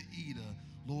to the eater,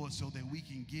 Lord, so that we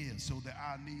can give, so that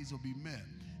our needs will be met.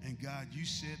 And God, you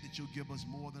said that you'll give us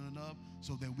more than enough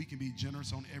so that we can be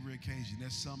generous on every occasion.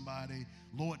 There's somebody,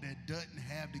 Lord, that doesn't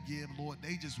have to give. Lord,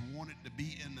 they just wanted to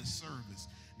be in the service.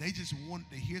 They just wanted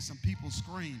to hear some people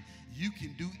scream, you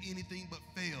can do anything but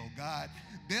fail, God.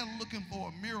 They're looking for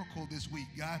a miracle this week,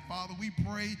 God. Father, we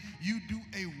pray you do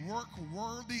a work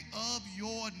worthy of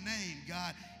your name,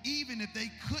 God. Even if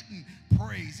they couldn't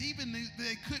praise, even if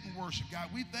they couldn't worship, God,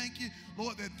 we thank you,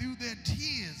 Lord, that through their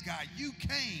tears, God, you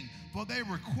came for their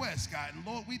requests, God. And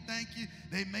Lord, we thank you,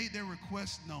 they made their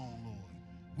requests known, Lord.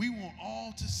 We want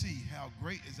all to see how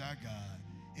great is our God.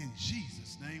 In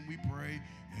Jesus' name we pray,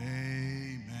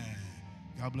 amen.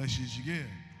 God bless you as you give.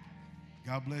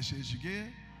 God bless you as you give.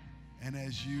 And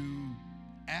as you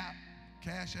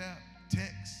Cash App,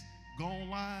 text, go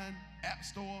online, App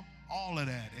Store, all of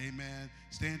that, amen.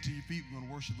 Stand to your feet. We're going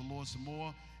to worship the Lord some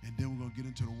more, and then we're going to get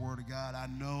into the Word of God. I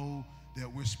know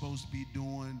that we're supposed to be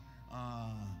doing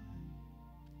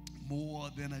more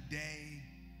than a day.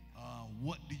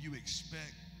 What do you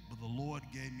expect? But the Lord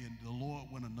the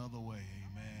Lord went another way,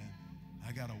 amen.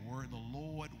 I got a word. The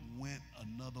Lord went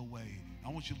another way. I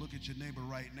want you to look at your neighbor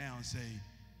right now and say,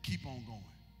 keep on going.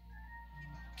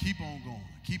 Keep on going.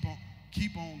 Keep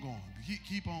on going.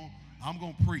 Keep on. I'm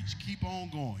going to preach. Keep on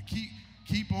going.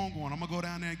 Keep on going. I'm going to go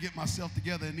down there and get myself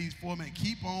together in these 4 minutes.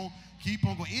 Keep on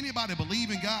going. Anybody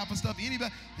believe in God for stuff?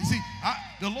 Anybody? You see,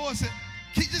 the Lord said,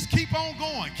 just keep on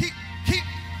going.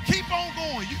 Keep on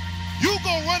going. You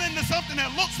go run into something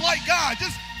that looks like God.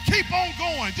 Just keep on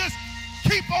going. Just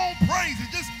keep on praising.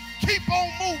 Just keep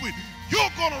on moving. You're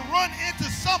going to run into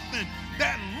something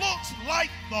that looks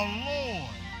like the Lord.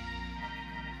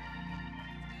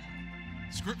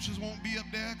 Scriptures won't be up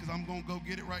there because I'm going to go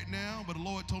get it right now. But the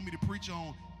Lord told me to preach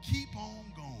on keep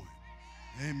on going.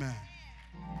 Amen.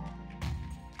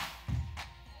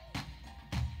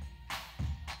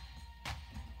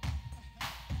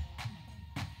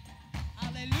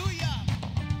 Hallelujah.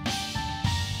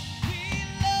 We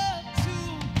love to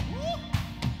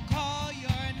call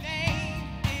your name.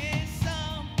 It's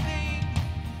something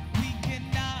we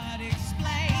cannot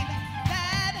explain.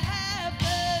 That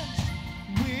happens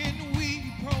when we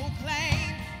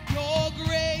proclaim your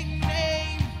great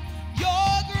name.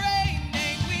 Your great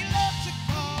name. We love to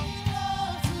call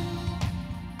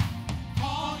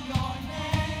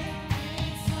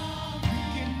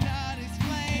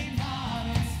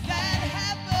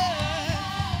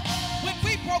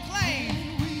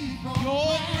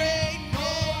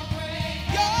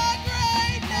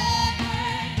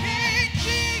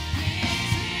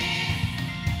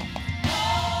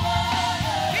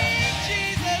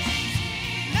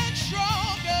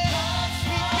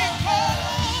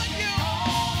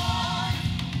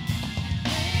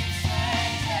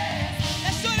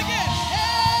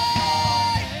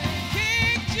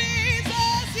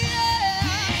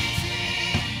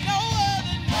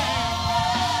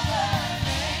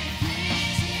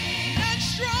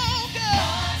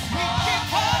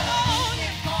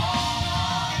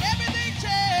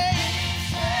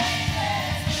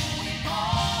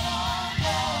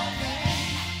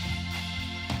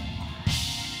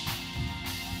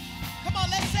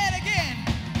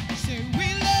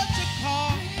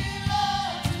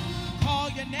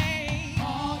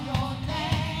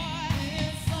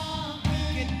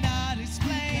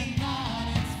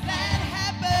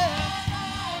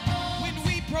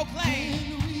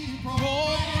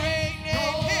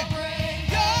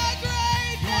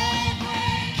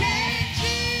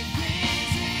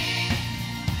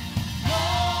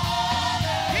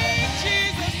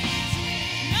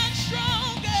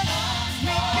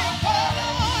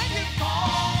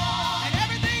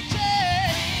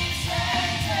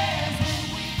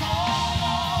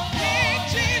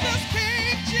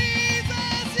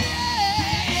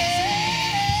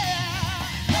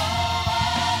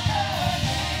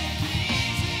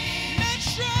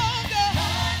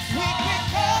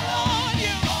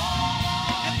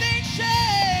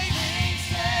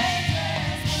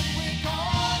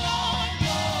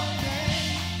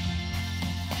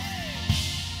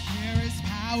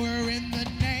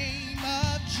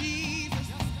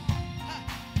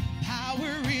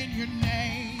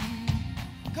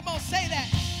say that.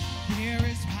 There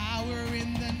is power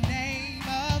in the name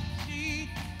of Jesus.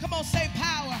 Come on, say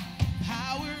power.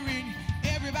 Power in.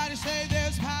 Everybody say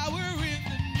there's power in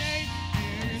the name.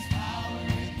 There is power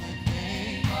in the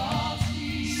name of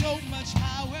Jesus. So much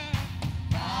power.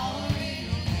 Power in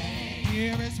your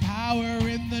name. There is power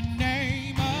in the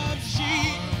name of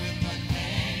Jesus.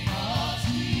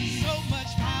 So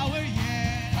much power,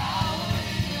 yeah. Power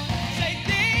in your name. Say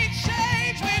things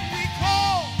change when we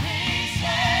call. Things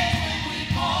change when we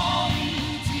call you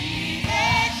Jesus.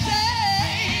 Things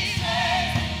change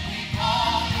when we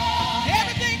call you.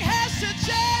 Everything has to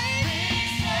change.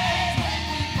 Things change when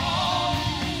we call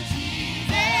you Jesus.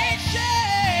 Things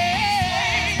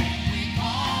change when we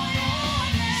call your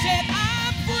name. Said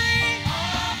I'm free.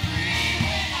 I'm free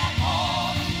when I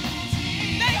call you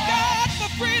Jesus. Thank God for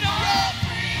freedom, yeah.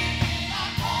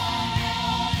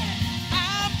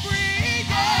 I'm free,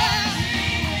 yeah. I'm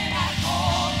free when I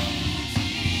call you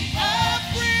Jesus. I'm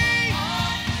free.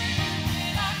 I'm free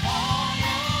when I call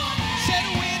your name. Said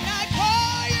when I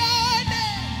call your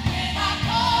name. When I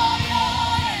call your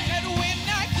name. Said when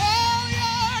I call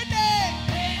your name.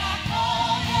 When I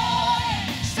call your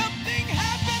name. Something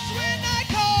happens when I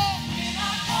call. When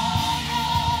I call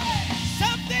your name.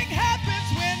 Something happens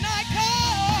when I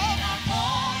call. When I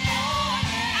call your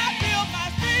name. I feel my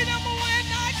freedom when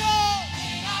I call.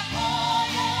 When I call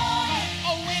your name.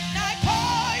 Oh, when I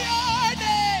call your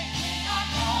name. When I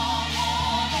call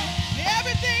your name.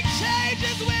 Everything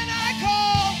changes when I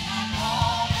call. When I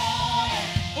call your name.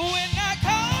 When I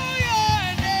call your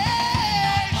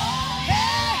name.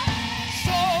 Yeah.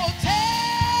 So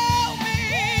tell me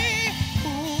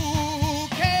who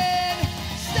can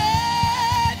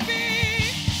stand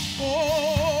before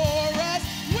us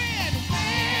when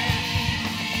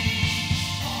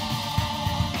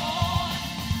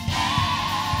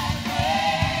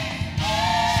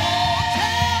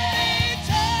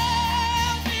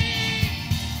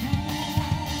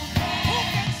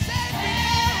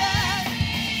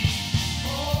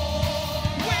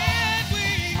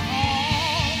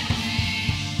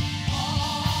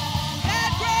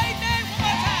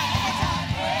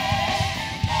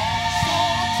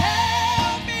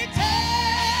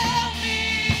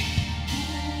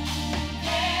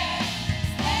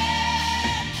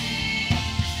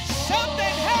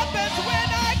something happens when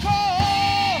I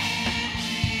call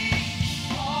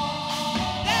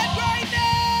that great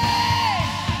name.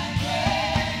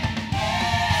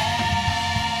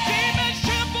 Demons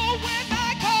tremble when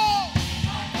I call.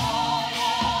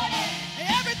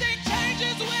 Everything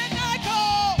changes when I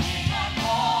call.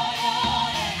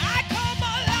 I come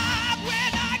alive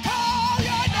when I call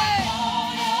your name.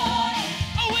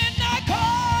 When I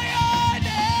call your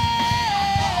name.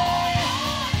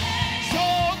 So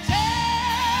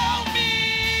tell me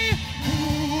who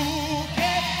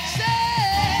can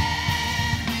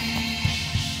stand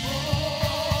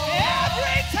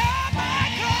every time I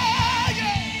call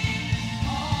you.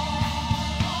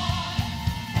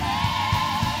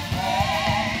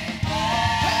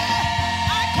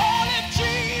 I call him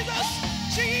Jesus,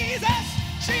 Jesus,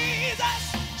 Jesus,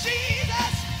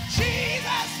 Jesus,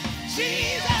 Jesus,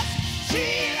 Jesus,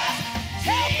 Jesus.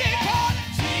 Help me call him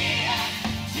Jesus,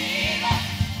 Jesus,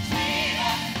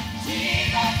 Jesus,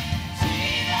 Jesus,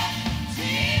 Jesus, Jesus,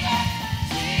 Jesus,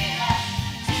 Jesus.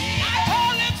 I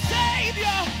call him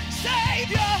Savior,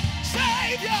 Savior,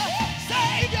 Savior,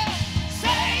 Savior,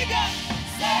 Savior,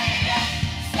 Savior,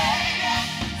 Savior.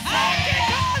 I can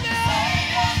call him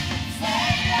Savior,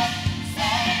 Savior,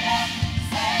 Savior,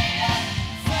 Savior,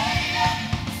 Savior,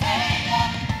 Savior,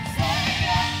 Savior,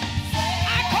 Savior.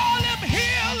 I call him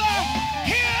Healer,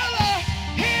 Healer,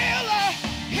 Healer,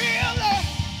 Healer,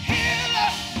 Healer,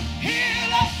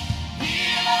 Healer,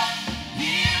 Healer,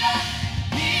 Healer,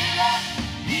 Healer, Healer,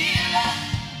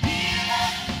 Healer,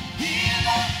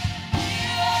 Healer,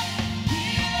 Healer,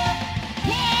 Healer.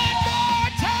 One more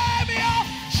time, y'all.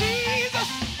 Jesus,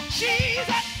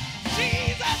 Jesus,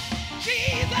 Jesus, Jesus,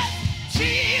 Jesus,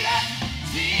 Jesus,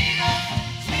 Jesus,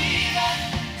 Jesus,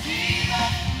 Jesus,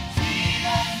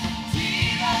 Jesus,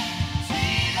 Jesus,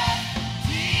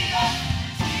 Jesus,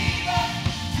 Jesus,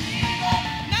 Jesus.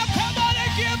 Now come on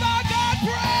and give our God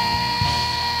praise.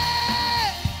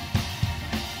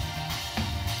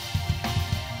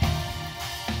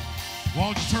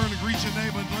 Won't you turn and greet your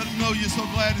neighbor and let him know you're so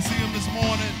glad to see him this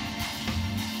morning.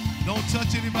 Don't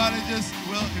touch anybody, just,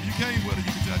 well, if you came with her,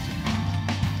 you can touch it.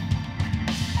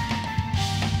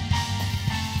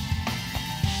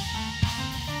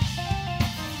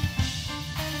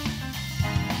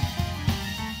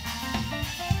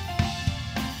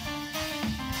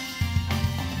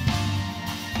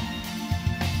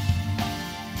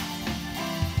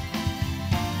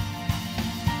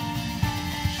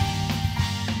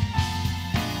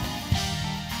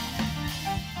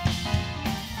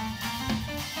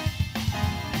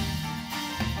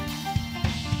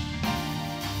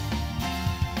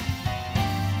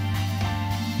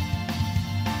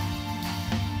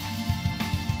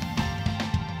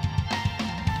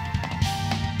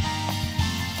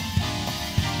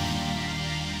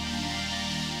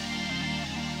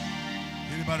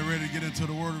 Anybody ready to get into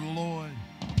the word of the Lord?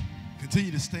 Continue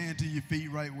to stand to your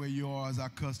feet right where you are, as our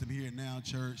custom here at Now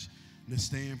Church. To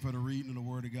stand for the reading of the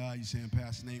word of God. You're saying,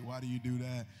 Pastor Nate, why do you do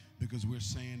that? Because we're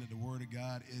saying that the word of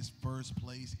God is first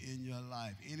place in your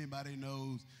life. Anybody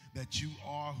knows that you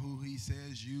are who he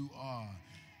says you are.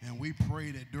 And we pray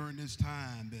that during this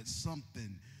time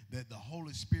that the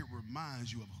Holy Spirit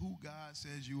reminds you of who God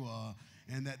says you are,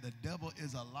 and that the devil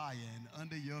is a liar and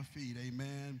under your feet.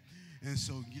 Amen. And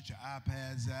so get your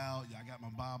iPads out. I got my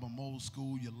Bible, old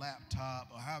school, your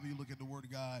laptop, or however you look at the Word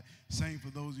of God. Same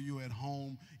for those of you at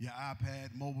home, your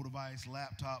iPad, mobile device,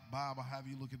 laptop, Bible, however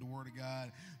you look at the Word of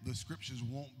God. The scriptures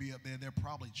won't be up there. They'll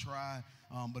probably try,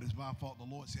 but it's my fault.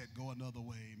 The Lord said, go another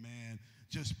way, man.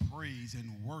 Just praise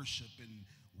and worship and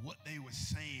what they were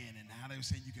saying and how they were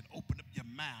saying you can open up your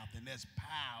mouth and there's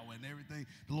power and everything.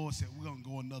 The Lord said, we're going to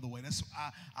go another way.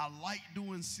 I like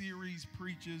doing series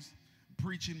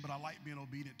preaching, but I like being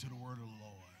obedient to the word of the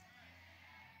Lord.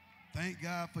 Thank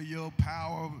God for your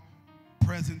power of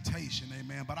presentation,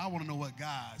 amen. But I want to know what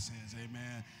God says,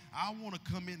 amen. I want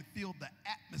to come in and feel the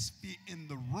atmosphere in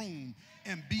the room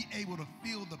and be able to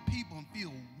feel the people and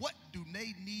feel what do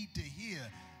they need to hear.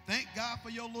 Thank God for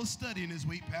your little studying this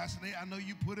week, Pastor Nate. I know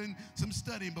you put in some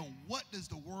studying, but what does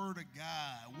the Word of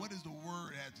God, what does the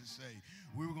Word have to say?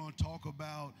 We were going to talk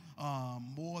about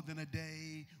more than a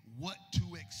day, what to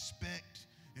expect,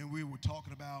 and we were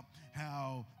talking about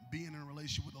how being in a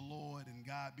relationship with the Lord and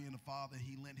God being the Father,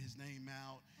 he lent his name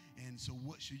out. And so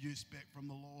what should you expect from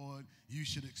the Lord? You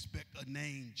should expect a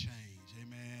name change,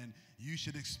 amen. You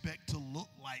should expect to look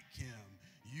like him.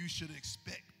 You should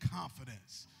expect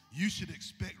confidence. You should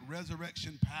expect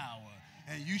resurrection power,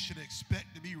 and you should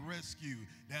expect to be rescued.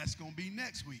 That's going to be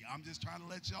next week. I'm just trying to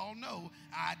let y'all know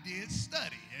I did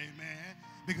study, amen.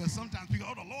 Because sometimes people,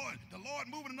 the Lord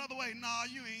moving another way. No,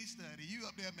 you ain't study. You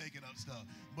up there making up stuff.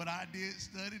 But I did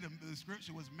study. The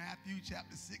scripture was Matthew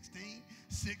chapter 16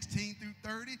 through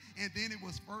 30, and then it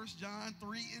was 1 John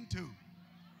 3 and 2.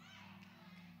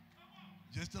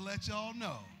 Just to let y'all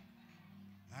know,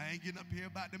 I ain't getting up here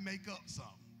about to make up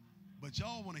something. But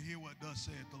y'all want to hear what thus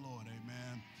saith the Lord,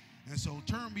 amen. And so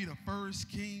turn me to 1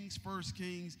 Kings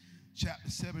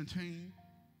chapter 17.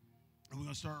 And we're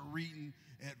going to start reading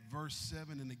at verse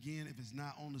 7. And again, if it's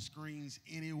not on the screens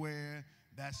anywhere,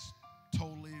 that's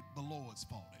totally the Lord's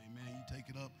fault, amen. You take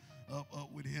it up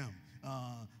with him.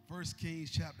 1 Kings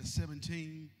chapter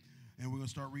 17, and we're going to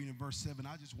start reading verse 7.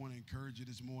 I just want to encourage you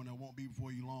this morning. I won't be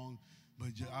before you long, but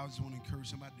I just want to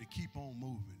encourage somebody to keep on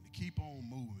moving, Keep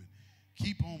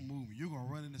on moving. You're going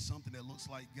to run into something that looks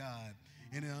like God.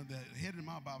 And the head of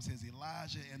my Bible says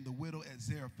Elijah and the widow at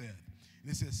Zarephath.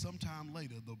 And it says sometime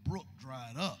later the brook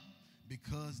dried up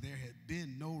because there had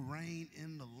been no rain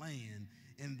in the land.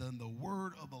 And then the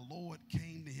word of the Lord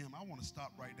came to him. I want to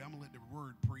stop right there. I'm going to let the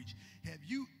word preach. Have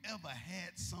you ever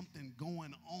had something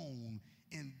going on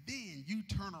and then you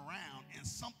turn around and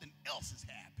something else has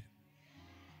happened?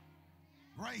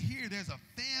 Right here, there's a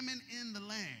famine in the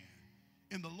land.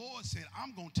 And the Lord said,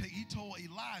 he told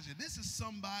Elijah, this is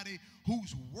somebody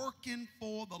who's working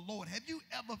for the Lord. Have you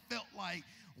ever felt like,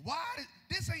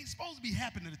 this ain't supposed to be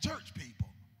happening to church people?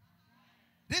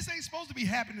 This ain't supposed to be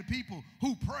happening to people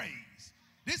who praise.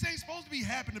 This ain't supposed to be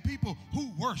happening to people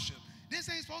who worship. This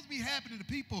ain't supposed to be happening to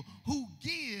people who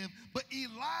give. But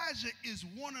Elijah is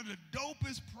one of the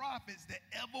dopest prophets that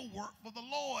ever worked for the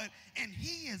Lord. And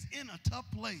he is in a tough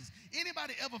place.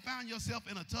 Anybody ever found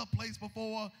yourself in a tough place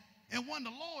before? And wonder,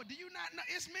 Lord, do you not know?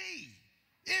 It's me.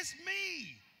 It's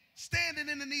me standing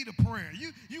in the need of prayer.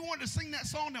 You wanted to sing that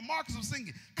song that Marcus was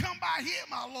singing. Come by here,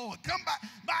 my Lord. Come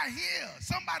by here.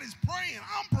 Somebody's praying.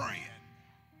 I'm praying.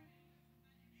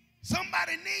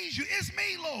 Somebody needs you. It's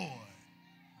me, Lord.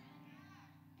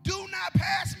 Do not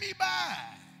pass me by.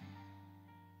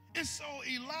 And so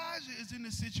Elijah is in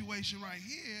this situation right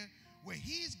here where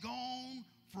he's gone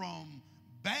from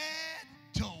bad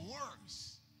to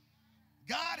worse.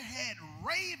 God had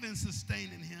ravens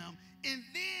sustaining him, and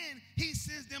then he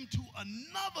sends them to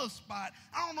another spot.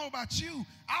 I don't know about you.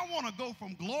 I want to go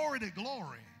from glory to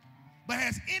glory. But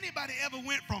has anybody ever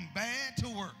went from bad to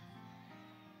worse?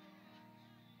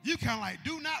 You kind of like,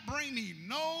 do not bring me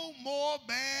no more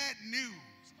bad news.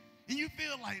 And you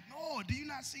feel like, Lord, do you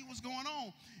not see what's going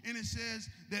on? And it says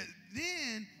that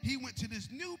then he went to this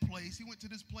new place. He went to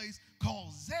this place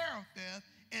called Zarephath,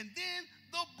 and then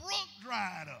the brook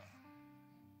dried up.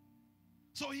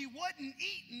 So he wasn't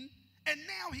eating, and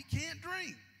now he can't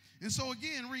drink. And so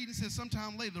again, reading says,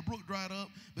 sometime later the brook dried up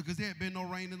because there had been no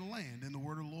rain in the land. And the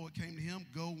word of the Lord came to him,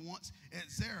 go once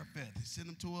at Zarephath. He sent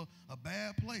him to a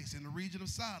bad place in the region of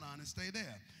Sidon and stay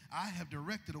there. I have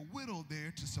directed a widow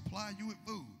there to supply you with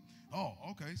food. Oh,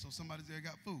 okay, so somebody there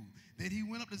got food. Then he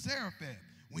went up to Zarephath.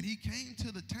 When he came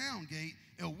to the town gate,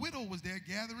 a widow was there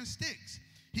gathering sticks.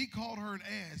 He called her and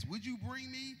asked, would you bring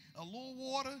me a little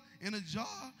water in a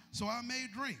jar so I may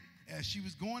drink? As she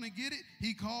was going to get it,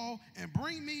 he called, and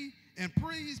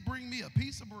please bring me a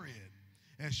piece of bread.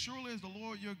 As surely as the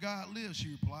Lord your God lives,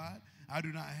 she replied, I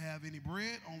do not have any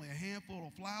bread, only a handful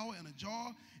of flour in a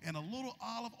jar and a little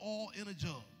olive oil in a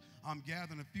jug. I'm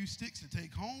gathering a few sticks to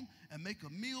take home and make a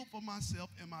meal for myself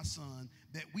and my son,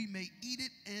 that we may eat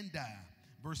it and die.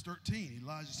 Verse 13,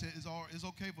 Elijah said, it's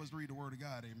okay for us to read the word of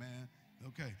God, amen.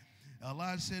 Okay.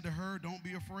 Elijah said to her, don't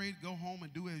be afraid. Go home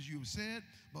and do as you have said.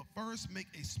 But first make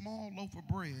a small loaf of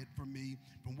bread for me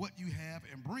from what you have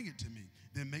and bring it to me.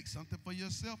 Then make something for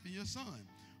yourself and your son.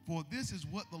 For this is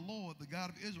what the Lord, the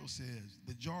God of Israel, says.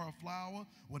 The jar of flour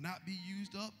will not be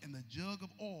used up, and the jug of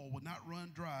oil will not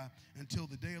run dry until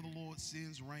the day of the Lord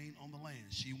sends rain on the land.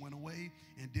 She went away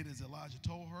and did as Elijah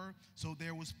told her. So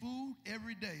there was food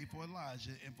every day for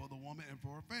Elijah and for the woman and for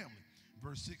her family.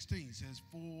 Verse 16 says,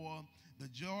 for the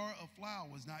jar of flour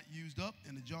was not used up,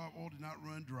 and the jar of oil did not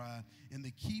run dry, in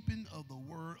the keeping of the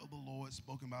word of the Lord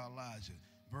spoken by Elijah.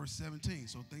 Verse 17,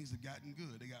 so things have gotten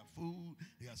good. They got food,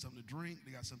 they got something to drink,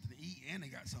 they got something to eat, and they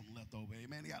got something left over,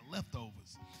 amen. They got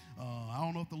leftovers. I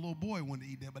don't know if the little boy wanted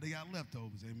to eat that, but they got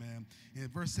leftovers, amen.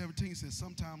 And verse 17 says,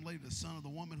 sometime later, the son of the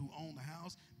woman who owned the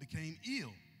house became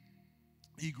ill.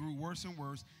 He grew worse and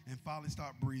worse and finally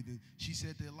stopped breathing. She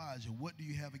said to Elijah, what do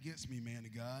you have against me, man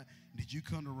of God? Did you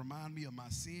come to remind me of my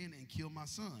sin and kill my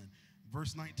son?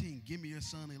 Verse 19, give me your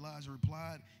son, Elijah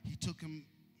replied. He took him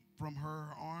from her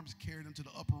arms, carried him to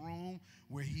the upper room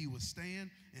where he was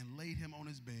staying, and laid him on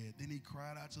his bed. Then he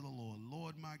cried out to the Lord,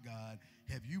 Lord my God,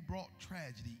 have you brought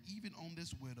tragedy even on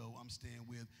this widow I'm staying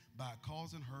with by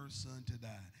causing her son to die?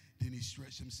 Then he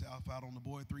stretched himself out on the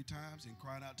boy 3 times and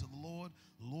cried out to the Lord,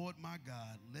 Lord my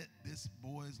God, let this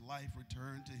boy's life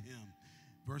return to him.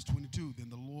 Verse 22, then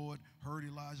the Lord heard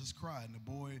Elijah's cry, and the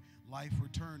boy's life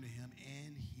returned to him,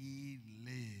 and he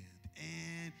lived.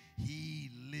 And he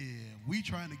lived. We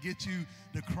trying to get you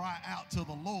to cry out to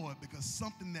the Lord, because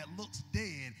something that looks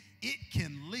dead, it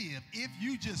can live if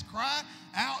you just cry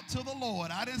out to the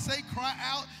Lord. I didn't say cry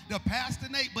out to Pastor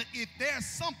Nate, but if there's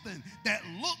something that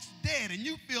looks dead and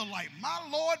you feel like, my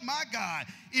Lord, my God,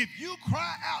 if you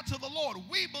cry out to the Lord,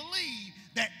 we believe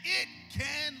that it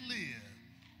can live.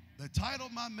 The title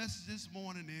of my message this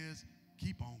morning is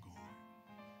Keep On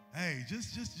Going. Hey,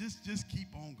 just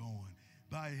keep on going.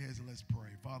 Bow your heads and let's pray.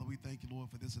 Father, we thank you, Lord,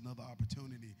 for this another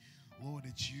opportunity, Lord,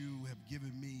 that you have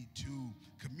given me to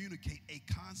communicate a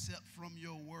concept from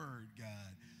your word,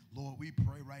 God. Lord, we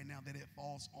pray right now that it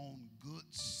falls on good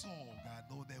soil, God,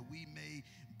 Lord, that we may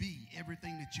be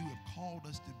everything that you have called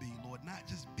us to be, Lord. Not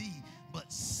just be,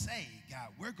 but say, God.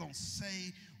 We're going to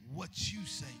say what you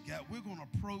say, God. We're going to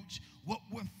approach what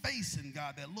we're facing,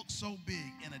 God, that looks so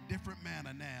big in a different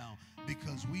manner now,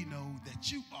 because we know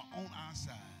that you are on our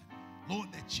side. Lord,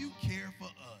 that you care for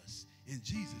us. In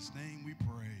Jesus' name we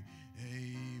pray.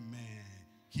 Amen.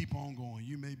 Keep on going.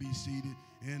 You may be seated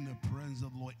in the presence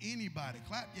of the Lord. Anybody,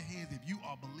 clap your hands if you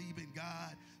are believing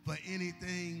God for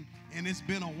anything. And it's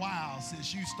been a while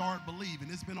since you start believing.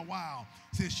 It's been a while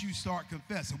since you start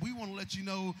confessing. We want to let you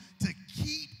know to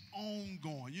keep on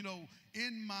going. You know,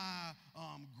 in my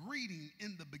greeting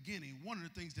in the beginning, one of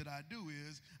the things that I do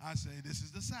is I say, this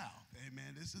is the South.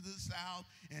 Amen. This is the South,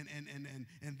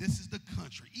 and this is the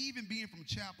country. Even being from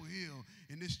Chapel Hill,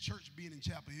 and this church being in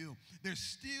Chapel Hill, there's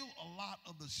still a lot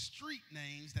of the street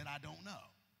names that I don't know.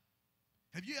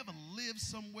 Have you ever lived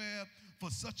somewhere for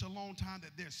such a long time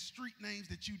that there's street names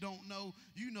that you don't know?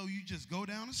 You know, you just go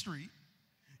down the street,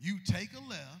 you take a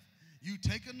left, you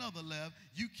take another left,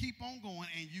 you keep on going,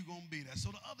 and you're going to be there. So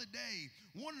the other day,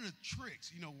 one of the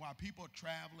tricks, you know, while people are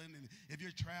traveling, and if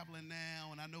you're traveling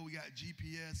now, and I know we got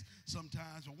GPS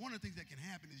sometimes, but one of the things that can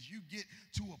happen is you get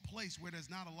to a place where there's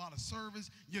not a lot of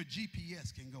service, your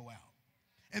GPS can go out.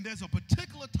 And there's a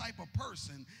particular type of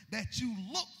person that you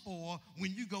look for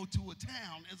when you go to a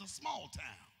town as a small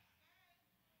town.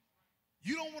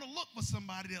 You don't want to look for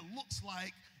somebody that looks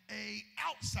like a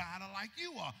outsider like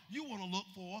you are. You want to look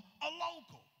for a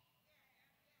local.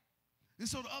 And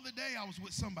so the other day I was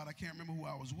with somebody, I can't remember who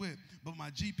I was with, but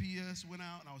my GPS went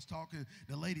out and I was talking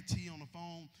to Lady T on the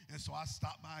phone, and so I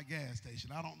stopped by a gas station.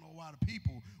 I don't know why the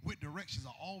people with directions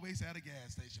are always at a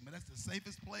gas station, but that's the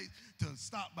safest place to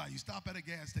stop by. You stop at a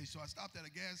gas station. So I stopped at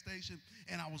a gas station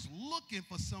and I was looking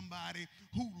for somebody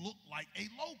who looked like a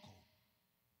local.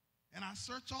 And I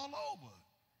searched all over.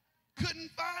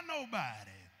 Couldn't find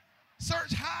nobody.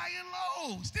 Searched high and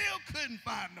low. Still couldn't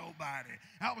find nobody.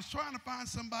 I was trying to find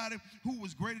somebody who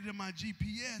was greater than my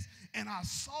GPS, and I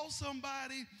saw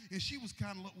somebody, and she was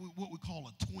kind of what we call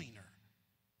a tweener.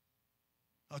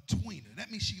 A tweener. That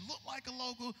means she looked like a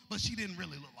local, but she didn't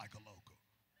really look like a local.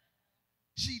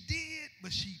 She did,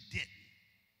 but she didn't.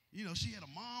 You know, she had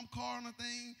a mom car on her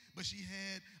thing, but she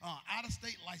had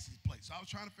out-of-state license plate. So I was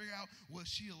trying to figure out, was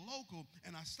she a local?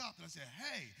 And I stopped and I said,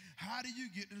 hey, how do you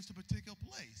get to this particular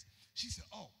place? She said,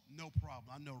 oh, no problem.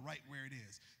 I know right where it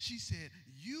is. She said,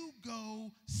 you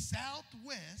go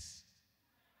southwest,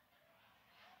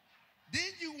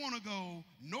 then you want to go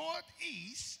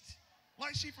northeast,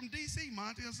 like she from D.C.,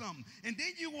 Monty, or something. And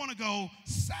then you want to go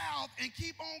south and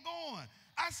keep on going.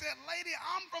 I said, lady,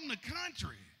 I'm from the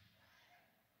country.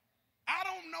 I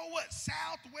don't know what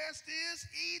southwest is,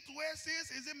 east, west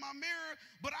is in my mirror,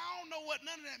 but I don't know what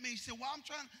none of that means. She said, well, I'm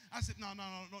trying. I said, no,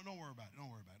 don't worry about it.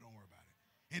 Don't worry about it. Don't worry about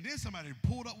it. And then somebody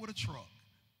pulled up with a truck.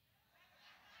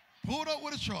 Pulled up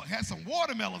with a truck. Had some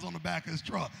watermelons on the back of his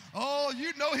truck. Oh,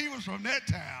 you know he was from that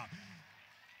town.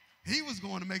 He was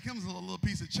going to make him a little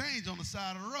piece of change on the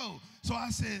side of the road. So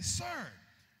I said, sir,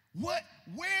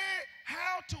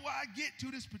 how do I get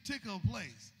to this particular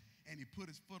place? And he put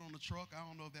his foot on the truck. I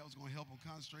don't know if that was going to help him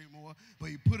concentrate more, but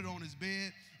he put it on his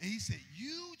bed, and he said,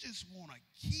 you just want to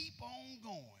keep on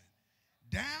going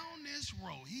down this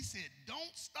road. He said,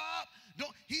 don't stop.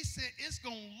 He said, it's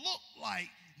going to look like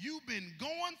you've been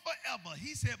going forever.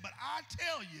 He said, but I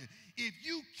tell you, if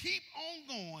you keep on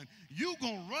going, you're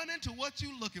going to run into what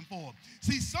you're looking for.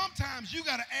 See, sometimes you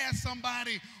got to ask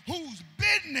somebody who's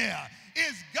been there,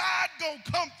 is God going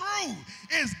to come through?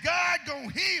 Is God going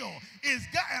to heal? And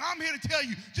I'm here to tell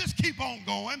you, just keep on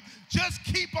going. Just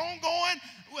keep on going.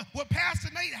 Well, Pastor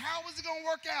Nate, how is it going to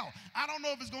work out? I don't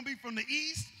know if it's going to be from the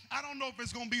east. I don't know if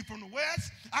it's going to be from the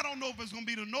west. I don't know if it's going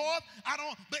to be the north.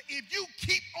 But if you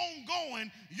keep on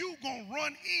going, you're going to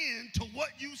run into what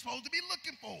you're supposed to be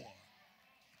looking for.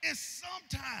 And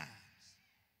sometimes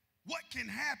what can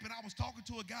happen, I was talking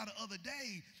to a guy the other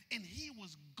day, and he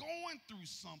was going through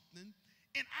something,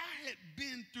 and I had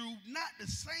been through not the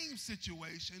same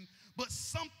situation, but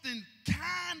something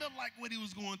kind of like what he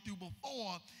was going through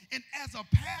before. And as a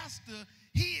pastor,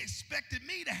 he expected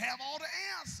me to have all the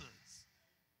answers.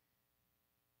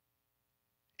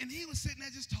 And he was sitting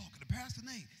there just talking to Pastor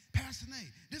Nate,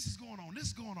 this is going on, this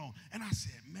is going on. And I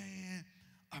said, man,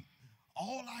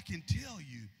 all I can tell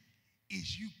you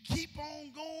is you keep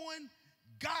on going,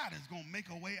 God is going to make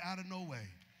a way out of no way.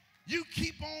 You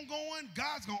keep on going,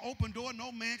 God's going to open door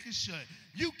no man can shut.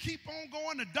 You keep on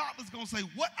going, the doctor's going to say,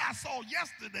 what I saw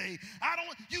yesterday,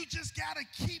 you just got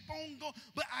to keep on going.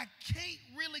 But I can't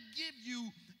really give you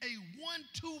a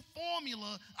 1-2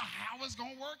 formula of how it's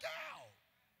going to work out.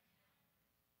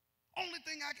 Only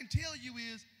thing I can tell you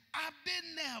is I've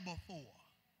been there before.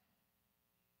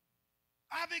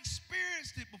 I've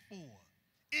experienced it before.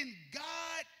 And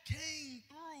God came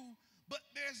through, but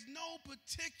there's no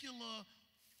particular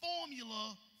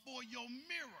formula for your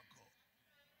miracle.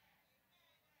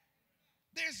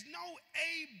 There's no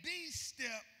A-B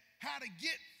step how to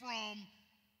get from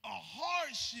a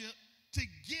hardship to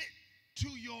get to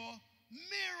your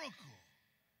miracle.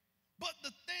 But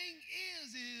the thing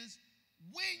is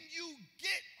when you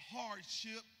get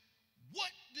hardship,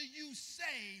 what do you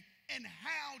say and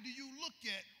how do you look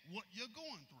at what you're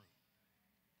going through?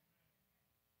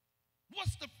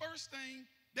 What's the first thing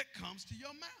that comes to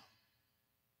your mouth?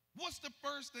 What's the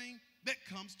first thing that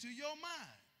comes to your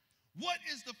mind? What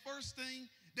is the first thing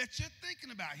that you're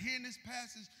thinking about? Here in this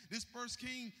passage, this 1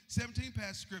 Kings 17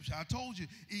 passage scripture, I told you,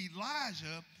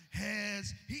 Elijah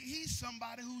he's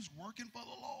somebody who's working for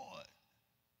the Lord.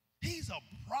 He's a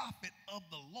prophet of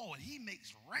the Lord. He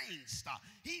makes rain stop.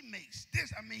 He makes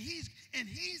this. I mean, he's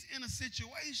in a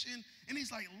situation, and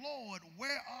he's like, Lord,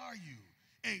 where are you?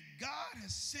 And God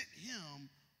has sent him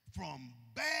from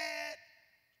bad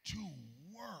to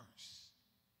worse.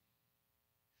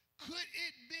 Could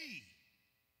it be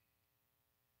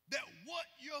that what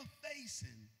you're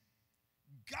facing,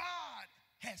 God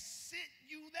has sent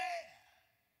you there?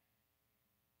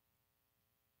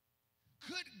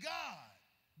 Could God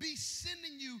be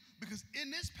sending you, because in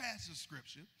this passage of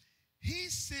scripture, he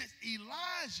sent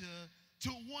Elijah to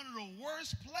one of the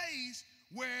worst places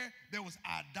where there was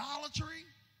idolatry.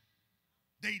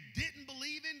 They didn't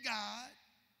believe in God.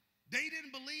 They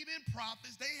didn't believe in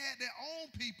prophets. They had their own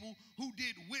people who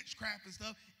did witchcraft and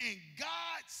stuff, and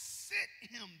God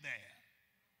sent him there.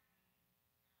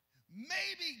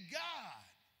 Maybe God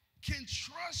can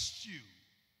trust you,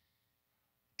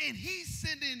 and he's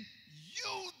sending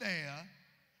you there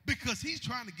because he's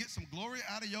trying to get some glory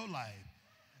out of your life.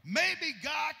 Maybe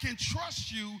God can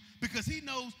trust you because he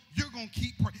knows you're going to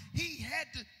keep praying. He had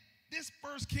to, this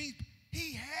first king,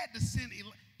 he had to send,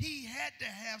 he had to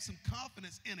have some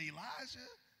confidence in Elijah.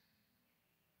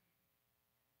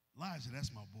 Elijah,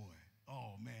 that's my boy.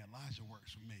 Oh, man, Elijah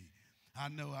works for me. I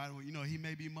know, he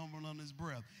may be mumbling on his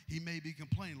breath. He may be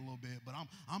complaining a little bit, but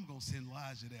I'm going to send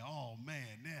Elijah there. Oh,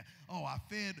 man. I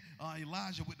fed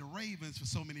Elijah with the ravens for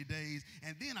so many days,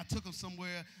 and then I took him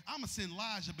somewhere. I'm going to send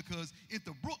Elijah because if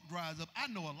the brook dries up, I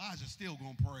know Elijah's still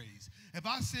going to praise. If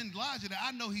I send Elijah there,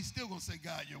 I know he's still going to say,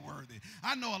 God, you're worthy.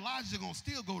 I know Elijah's going to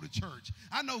still go to church.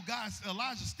 I know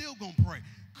Elijah's still going to pray.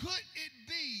 Could it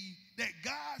be that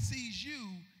God sees you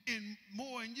in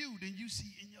more in you than you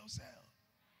see in yourself?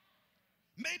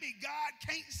 Maybe God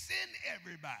can't send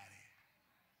everybody.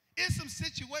 It's some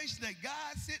situations that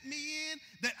God sent me in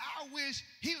that I wish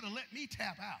he would have let me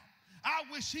tap out. I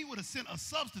wish he would have sent a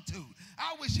substitute.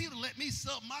 I wish he would have let me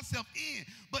sub myself in.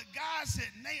 But God said,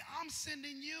 Nate, I'm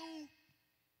sending you.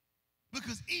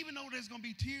 Because even though there's going to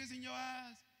be tears in your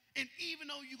eyes, and even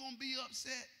though you're going to be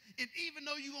upset, and even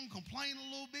though you're going to complain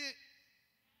a little bit,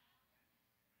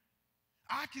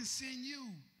 I can send you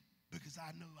because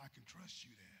I know I can trust you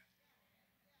there.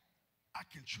 I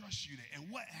can trust you there.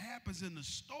 And what happens in the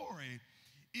story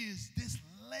is this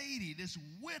lady, this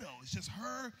widow, it's just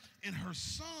her and her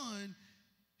son.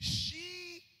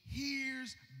 She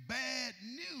hears bad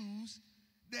news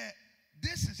that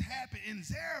this has happened in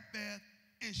Zarephath,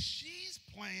 and she's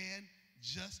planned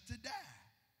just to die.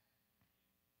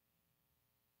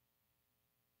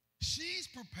 She's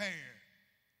prepared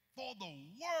for the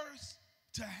worst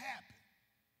to happen.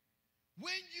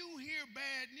 When you hear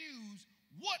bad news,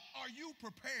 what are you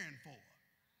preparing for?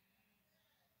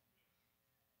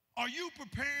 Are you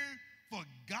preparing for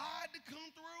God to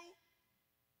come through?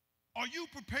 Are you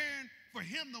preparing for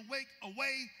him to wake a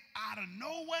way out of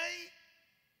no way?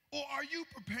 Or are you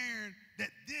preparing that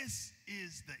this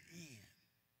is the end?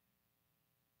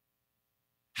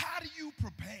 How do you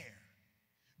prepare?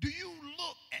 Do you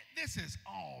look at this as,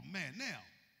 oh man, now,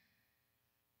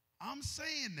 I'm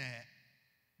saying that,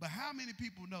 but how many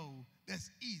people know that's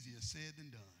easier said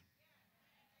than done?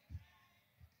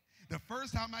 The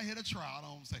first time I hit a trial, I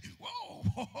don't say,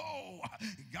 whoa,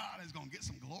 God is going to get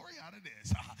some glory out of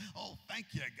this. Oh, thank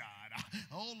you, God.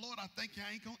 Oh, Lord, I thank you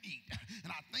I ain't going to eat.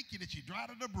 And I thank you that you dried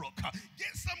up the brook.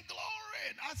 Get some glory.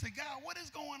 And I said, God, what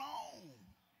is going on?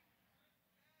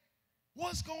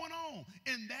 What's going on?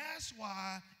 And that's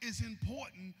why it's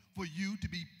important for you to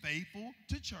be faithful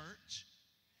to church.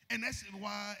 And that's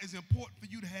why it's important for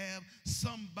you to have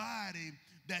somebody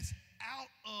that's out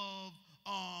of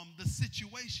the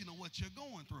situation of what you're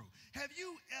going through. Have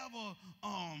you ever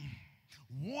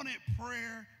wanted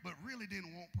prayer but really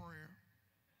didn't want prayer?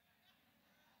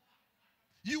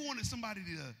 You wanted somebody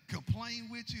to complain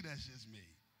with you? That's just me.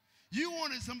 You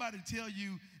wanted somebody to tell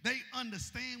you they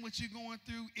understand what you're going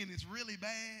through and it's really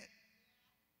bad?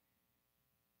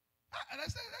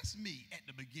 That's me at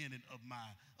the beginning of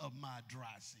my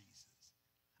dry seasons.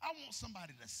 I want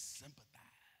somebody to sympathize.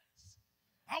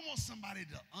 I want somebody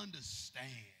to understand.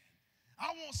 I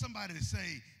want somebody to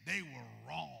say they were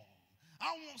wrong.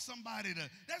 I want somebody to,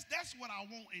 that's what I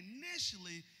want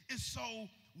initially. And so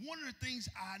one of the things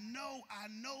I know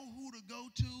who to go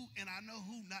to and I know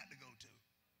who not to go to.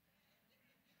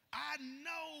 I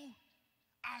know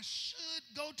I should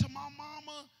go to my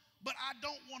mama, but I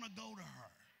don't want to go to her.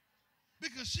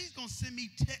 Because she's going to send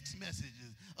me text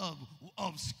messages of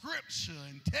scripture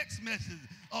and text messages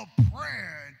of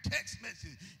prayer and text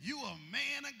messages. You a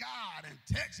man of God and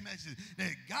text messages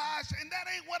that God, and that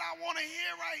ain't what I want to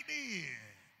hear right then.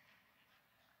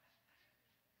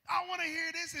 I want to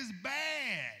hear this is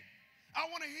bad. I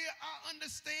want to hear, I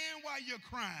understand why you're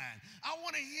crying. I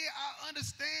want to hear, I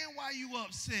understand why you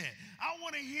upset. I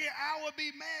want to hear, I would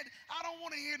be mad. I don't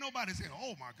want to hear nobody say,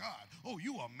 oh my God, oh,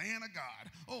 you a man of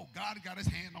God. Oh, God got his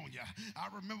hand on you.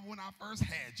 I remember when I first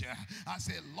had you, I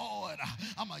said, Lord,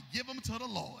 I'm going to give them to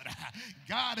the Lord.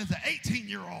 God is an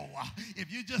 18-year-old. If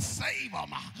you just save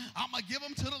them, I'm going to give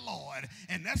them to the Lord.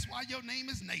 And that's why your name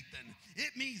is Nathan.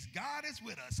 It means God is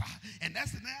with us. And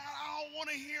that's, I don't want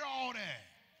to hear all that.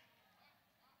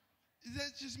 Is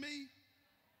that just me?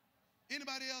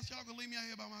 Anybody else? Y'all gonna leave me out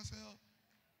here by myself?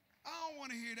 I don't want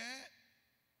to hear that.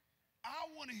 I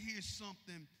want to hear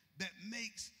something that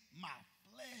makes my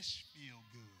flesh feel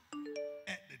good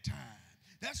at the time.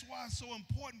 That's why it's so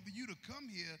important for you to come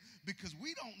here, because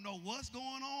we don't know what's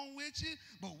going on with you,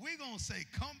 but we're going to say,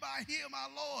 come by here, my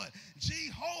Lord,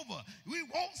 Jehovah. We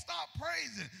won't stop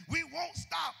praising. We won't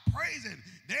stop praising.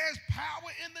 There's power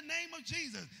in the name of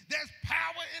Jesus. There's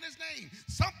power in his name.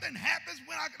 Something happens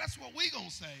when that's what we're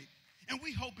going to say. And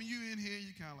we hoping you in here,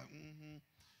 you kind of like,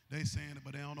 they saying it,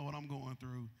 but they don't know what I'm going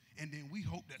through. And then we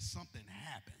hope that something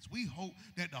happens. We hope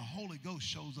that the Holy Ghost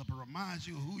shows up and reminds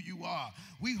you of who you are.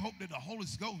 We hope that the Holy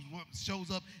Ghost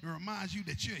shows up and reminds you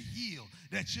that you're healed,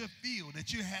 that you're filled,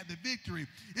 that you had the victory.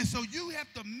 And so you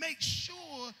have to make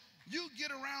sure you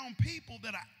get around people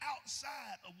that are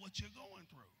outside of what you're going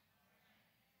through.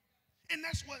 And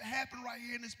that's what happened right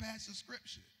here in this passage of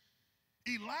Scripture.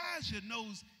 Elijah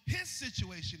knows his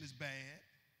situation is bad,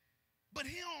 but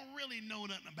he don't really know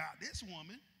nothing about this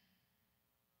woman.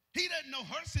 He doesn't know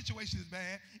her situation is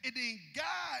bad. And then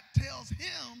God tells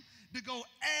him to go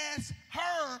ask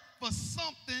her for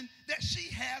something that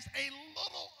she has a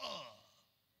little of.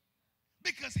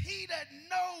 Because he doesn't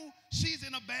know she's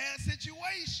in a bad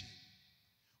situation.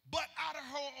 But out of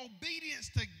her obedience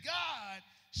to God,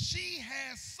 she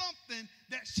has something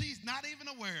that she's not even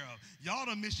aware of. Y'all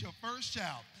done missed your first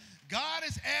shout. God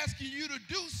is asking you to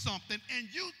do something and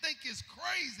you think it's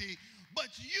crazy, but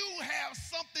you have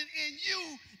something in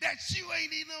you that you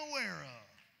ain't even aware of.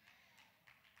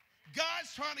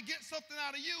 God's trying to get something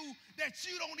out of you that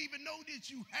you don't even know that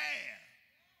you have.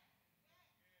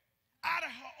 Out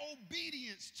of her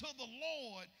obedience to the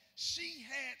Lord, she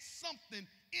had something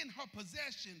in her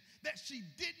possession that she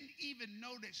didn't even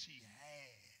know that she had.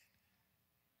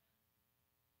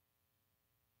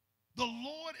 The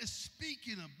Lord is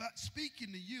speaking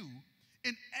to you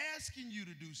and asking you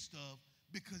to do stuff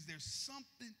because there's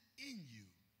something in you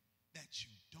that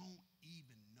you don't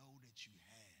even know that you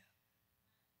have.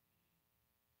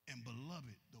 And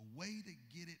beloved, the way to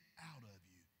get it out of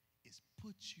you is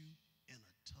put you in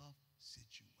a tough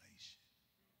situation.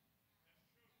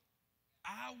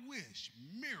 I wish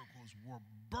miracles were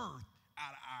birthed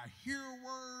out of our hear a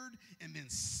word and then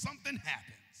something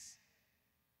happens.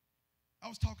 I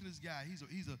was talking to this guy. He's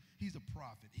a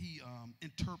prophet. He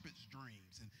interprets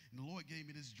dreams. And the Lord gave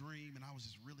me this dream, and I was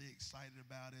just really excited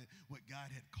about it, what God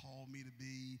had called me to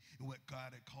be and what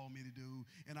God had called me to do.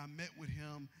 And I met with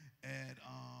him at,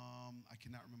 I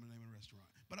cannot remember the name of the restaurant,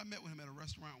 but I met with him at a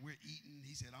restaurant. We're eating.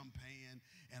 He said, I'm paying.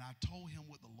 And I told him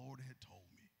what the Lord had told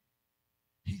me.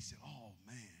 He said, oh,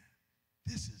 man,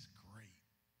 this is great.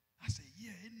 I said,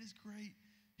 yeah, isn't this great?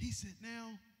 He said,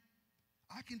 now,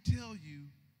 I can tell you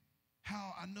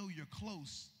how I know you're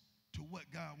close to what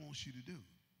God wants you to do.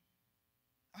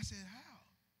 I said, how?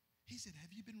 He said,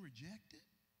 have you been rejected?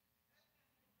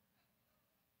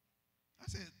 I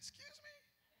said, excuse me?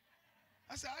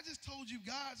 I said, I just told you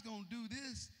God's going to do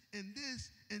this and this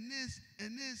and this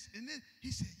and this and this.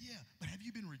 He said, yeah, but have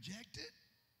you been rejected?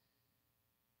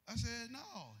 I said,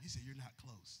 no. He said, you're not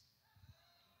close.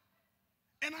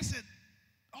 And I said,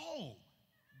 oh,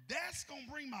 that's going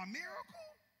to bring my miracle?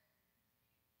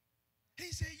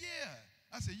 He said, yeah.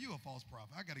 I said, you a false prophet.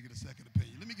 I got to get a second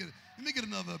opinion. Let me get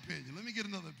another opinion. Let me get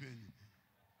another opinion.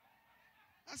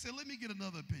 I said, let me get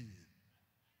another opinion.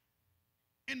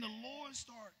 And the Lord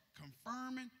started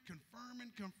confirming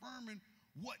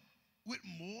what with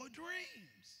more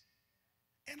dreams.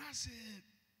 And I said,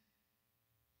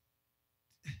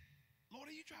 Lord,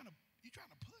 are you trying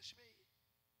to push me?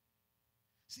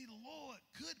 See, the Lord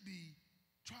could be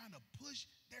trying to push.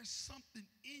 There's something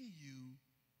in you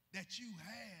that you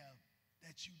have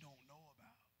that you don't know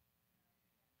about.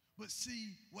 But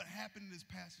see, what happened in this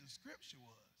passage of Scripture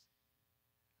was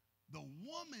the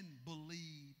woman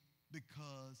believed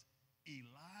because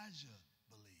Elijah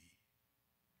believed.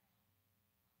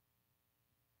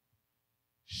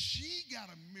 She got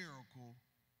a miracle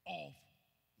off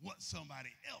what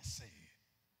somebody else said.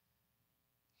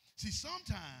 See,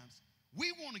 sometimes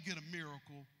we want to get a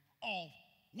miracle off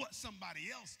what somebody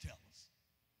else tells us,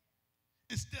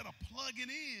 instead of plugging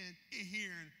in and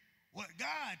hearing what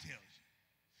God tells you.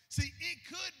 See, it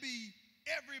could be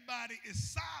everybody is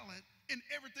silent and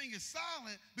everything is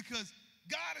silent because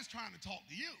God is trying to talk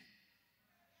to you.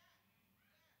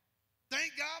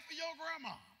 Thank God for your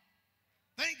grandma.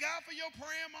 Thank God for your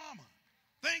praying mama.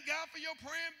 Thank God for your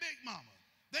praying big mama.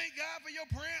 Thank God for your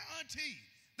praying auntie.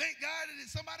 Thank God that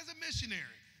somebody's a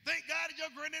missionary. Thank God that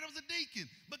your granddad was a deacon.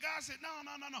 But God said, no.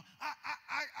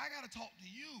 I got to talk to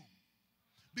you.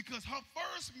 Because her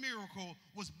first miracle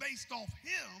was based off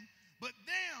him, but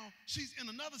now she's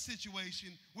in another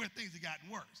situation where things have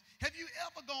gotten worse. Have you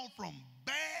ever gone from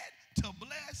bad to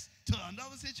blessed to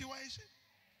another situation?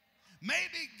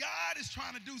 Maybe God is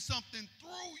trying to do something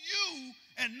through you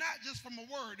and not just from a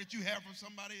word that you have from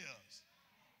somebody else.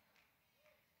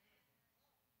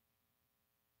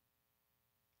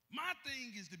 My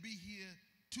thing is to be here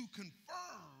to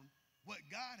confirm what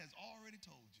God has already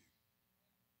told you.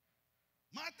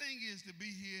 My thing is to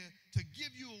be here to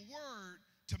give you a word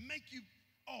to make you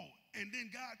Oh, and then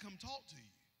God come talk to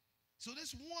you. So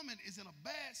this woman is in a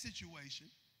bad situation.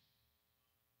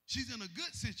 She's in a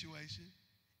good situation,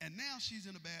 and now she's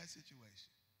in a bad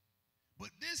situation. But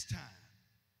this time,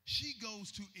 she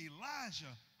goes to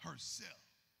Elijah herself.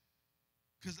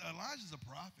 Because Elijah's a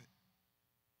prophet.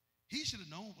 He should have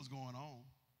known what was going on.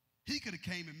 He could have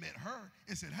came and met her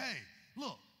and said, hey,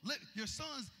 look, your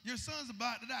son's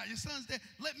about to die. Your son's dead.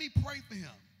 Let me pray for him.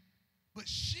 But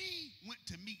she went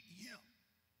to meet him.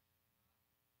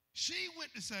 She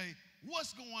went to say,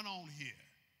 what's going on here?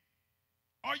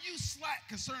 Are you slack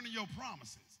concerning your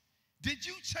promises? Did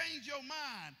you change your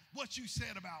mind what you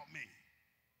said about me?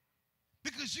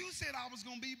 Because you said I was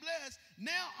going to be blessed.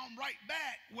 Now I'm right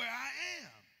back where I am.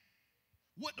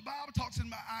 What the Bible talks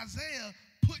about Isaiah,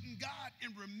 putting God in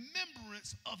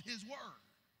remembrance of his word.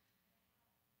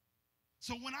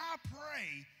 So when I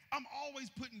pray, I'm always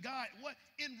putting God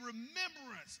in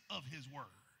remembrance of his word.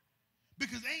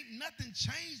 Because ain't nothing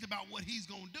changed about what he's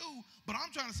going to do. But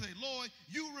I'm trying to say, Lord,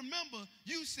 you remember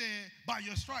you said by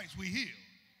your stripes we heal.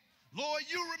 Lord,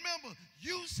 you remember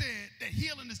you said that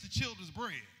healing is the children's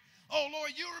bread. Oh,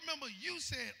 Lord, you remember you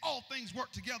said all things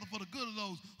work together for the good of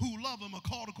those who love him are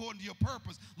called according to your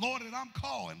purpose. Lord, and I'm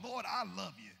calling. Lord, I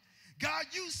love you. God,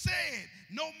 you said,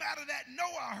 no matter that no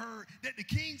I heard, that the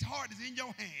king's heart is in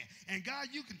your hand. And God,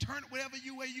 you can turn it whatever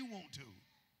way you want to.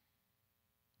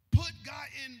 Put God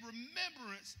in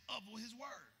remembrance of his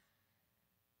word.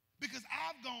 Because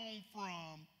I've gone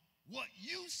from what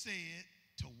you said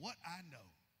to what I know.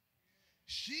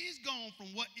 She's gone from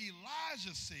what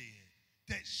Elijah said,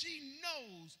 that she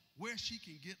knows where she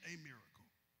can get a miracle.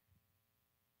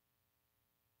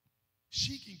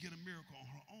 She can get a miracle on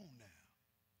her own now.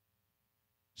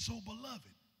 So,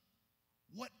 beloved,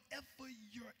 whatever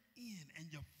you're in and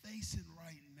you're facing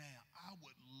right now, I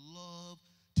would love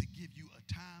to give you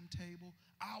a timetable.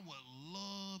 I would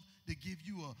love to give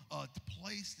you a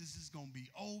place this is going to be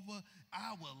over.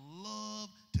 I would love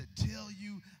to tell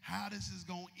you how this is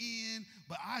going to end.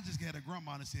 But I just got a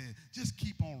grandma that said, just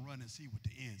keep on running and see what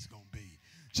the end's going to be.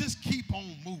 Just keep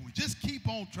on moving. Just keep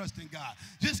on trusting God.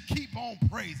 Just keep on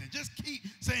praising. Just keep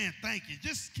saying thank you.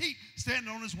 Just keep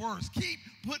standing on his words. Keep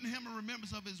putting him in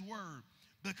remembrance of his word.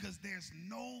 Because there's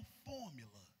no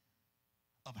formula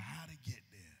of how to get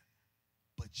there.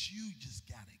 But you just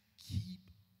got to keep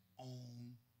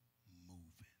on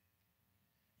moving.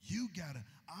 You got to,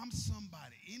 I'm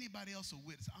somebody, anybody else a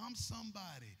witness, I'm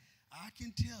somebody, I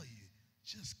can tell you,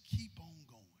 just keep on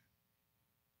going.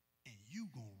 And you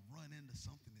going to run into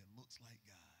something that looks like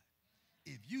God.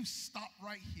 If you stop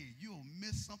right here, you'll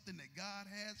miss something that God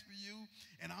has for you.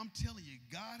 And I'm telling you,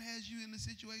 God has you in the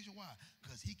situation. Why?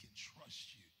 Because he can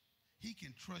trust you. He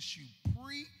can trust you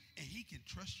pre and he can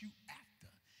trust you after.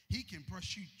 He can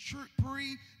trust you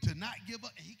pre to not give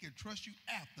up, and he can trust you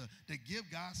after to give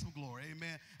God some glory.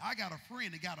 Amen. I got a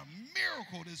friend that got a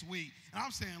miracle this week, and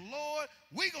I'm saying, Lord,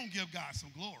 we're going to give God some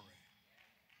glory.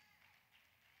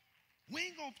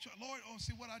 We ain't going to, Lord,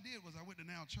 see, what I did was I went to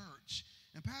Now Church,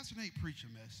 and Pastor Nate preached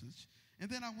a message, and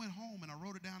then I went home and I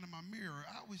wrote it down in my mirror.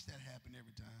 I wish that happened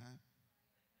every time.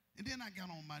 And then I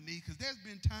got on my knee, because there's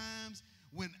been times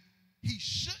when he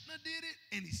shouldn't have did it,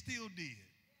 and he still did.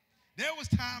 There was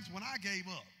times when I gave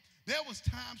up. There was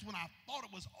times when I thought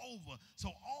it was over. So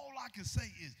all I can say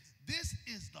is, this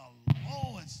is the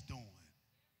Lord's doing,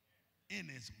 and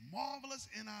it's marvelous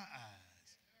in our eyes.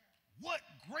 What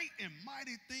great and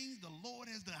mighty things the Lord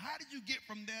has done. How did you get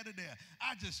from there to there?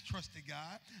 I just trusted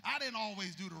God. I didn't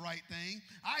always do the right thing.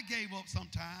 I gave up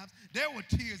sometimes. There were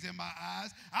tears in my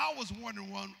eyes. I was wondering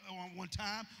one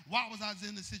time, why was I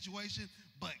in this situation?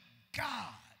 But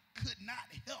God could not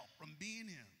help from being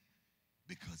him.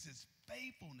 Because his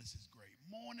faithfulness is great.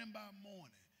 Morning by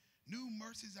morning, new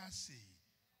mercies I see.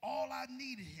 All I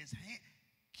need is his hand.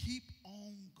 Keep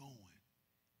on going,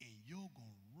 and you're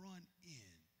going to run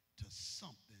into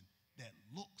something that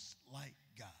looks like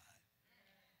God.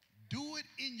 Do it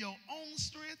in your own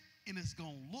strength, and it's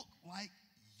going to look like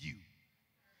you.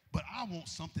 But I want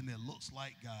something that looks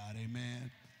like God, amen.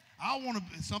 I want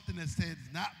something that says,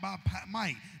 not by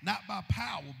might, not by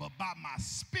power, but by my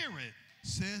spirit,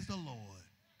 says the Lord.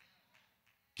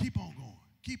 Keep on going.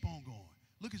 Keep on going.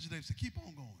 Look at your neighbor and say, keep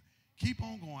on going. Keep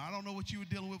on going. I don't know what you were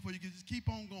dealing with before you get, just keep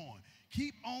on going.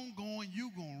 Keep on going. You're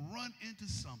going to run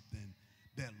into something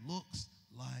that looks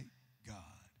like God.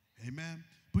 Amen.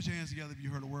 Put your hands together if you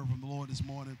heard a word from the Lord this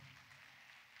morning.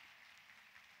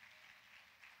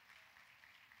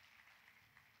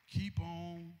 Keep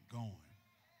on going.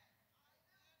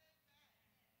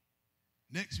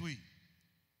 Next week,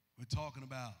 we're talking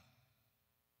about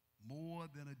more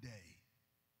than a day.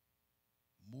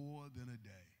 More than a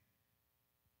day.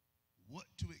 what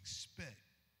to expect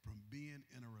from being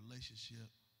in a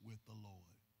relationship with the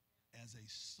Lord as a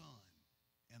son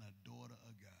and a daughter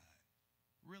of God.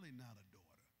 Really not a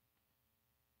daughter.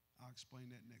 I'll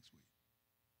explain that next week.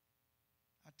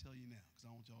 I tell you now, because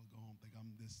I want y'all to go home and think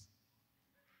I'm this.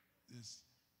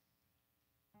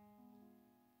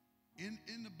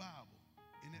 In the Bible,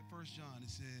 in that 1 John, it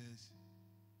says,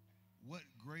 what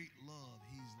great love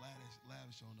he's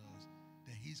lavished on us,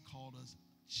 that he's called us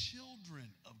children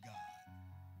of God.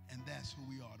 And that's who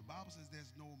we are. The Bible says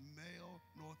there's no male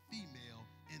nor female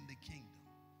in the kingdom.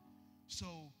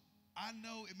 So I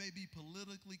know it may be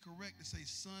politically correct to say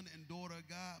son and daughter of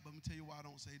God, but I'm going to tell you why I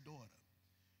don't say daughter.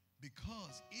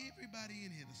 Because everybody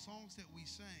in here, the songs that we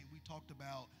sang, we talked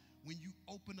about when you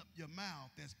open up your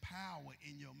mouth, there's power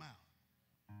in your mouth.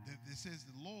 It says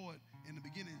the Lord in the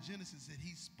beginning of Genesis said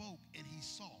he spoke and he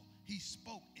saw. He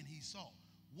spoke and he saw.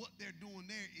 What they're doing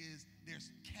there is they're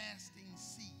casting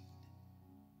seed.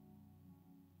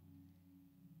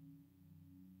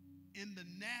 In the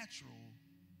natural,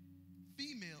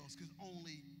 females can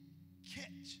only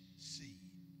catch seed.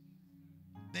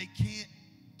 They can't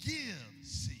give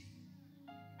seed.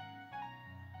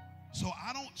 So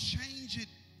I don't change it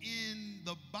in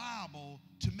the Bible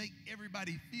to make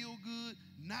everybody feel good,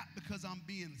 not because I'm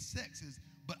being sexist,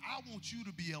 but I want you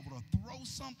to be able to throw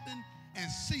something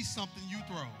and see something you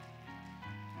throw.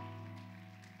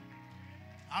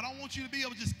 I don't want you to be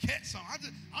able to just catch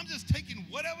something. I'm just taking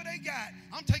whatever they got.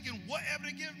 I'm taking whatever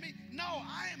they give me. No,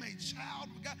 I am a child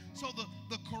of God. So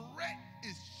the correct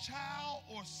is child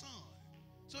or son.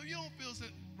 So if you don't feel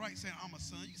right saying I'm a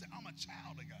son, you say I'm a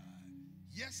child of God.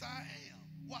 Yes, I am.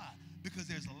 Why? Because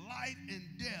there's life and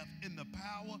death in the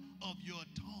power of your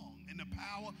tongue, in the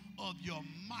power of your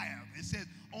mouth. It says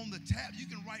on the tab, you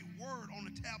can write word on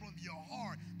the tablet of your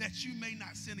heart that you may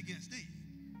not sin against thee.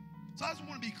 So I just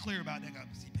want to be clear about that.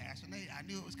 See, Pastor Nate, I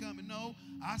knew it was coming. No,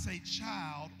 I say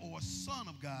child or son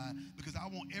of God because I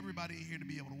want everybody in here to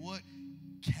be able to what?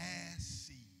 Cast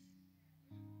seed.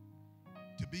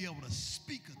 To be able to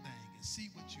speak a thing and see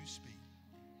what you speak.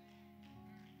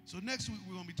 So next week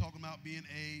we're going to be talking about being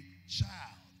a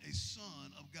child, a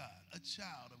son of God, a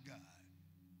child of God,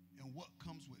 and what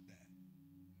comes with that.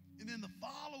 And then the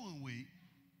following week,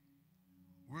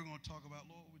 we're going to talk about,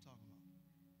 Lord, what are we talking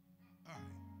about? All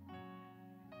right.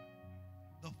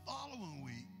 The following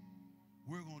week,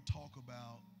 we're going to talk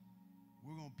about,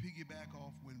 we're going to piggyback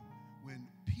off when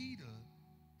Peter,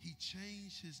 he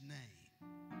changed his name.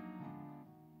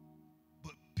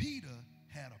 But Peter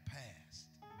had a past.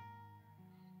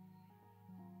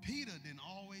 Peter didn't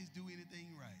always do anything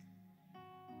right.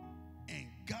 And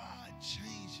God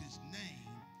changed his name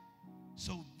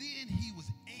so then he was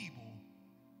able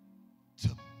to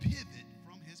pivot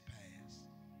from his past.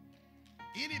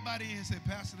 Anybody in here say,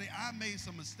 Pastor, I made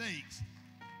some mistakes.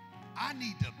 I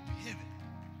need to pivot.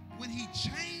 When he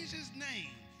changed his name,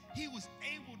 he was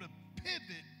able to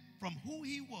pivot from who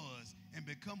he was and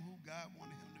become who God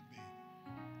wanted him to be.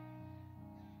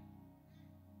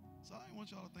 So I don't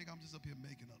want y'all to think I'm just up here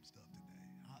making up stuff today.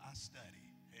 I study.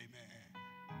 Amen.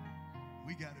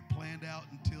 We got it planned out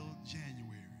until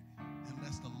January,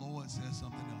 unless the Lord says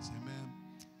something else. Amen.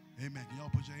 Amen. Can y'all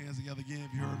put your hands together again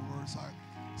if you heard the word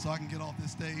so I can get off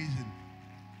this stage and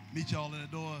meet y'all in the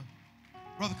door.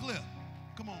 Brother Cliff,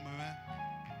 come on, man.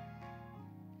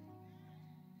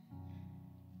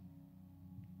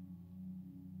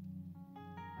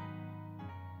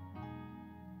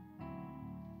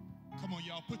 Come on,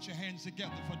 y'all, put your hands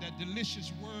together for that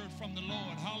delicious word from the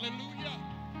Lord. Hallelujah.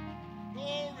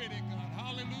 Glory to God.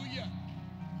 Hallelujah.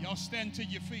 Y'all stand to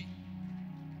your feet.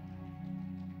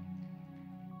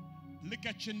 Look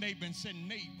at your neighbor and say,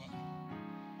 neighbor,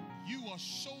 you are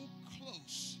so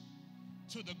close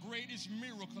to the greatest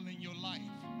miracle in your life.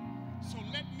 So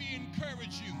let me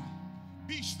encourage you.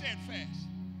 Be steadfast.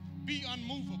 Be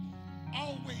unmovable.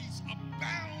 Always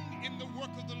abound in the work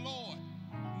of the Lord,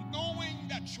 knowing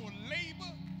that your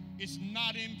labor is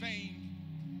not in vain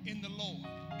in the Lord.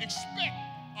 Expect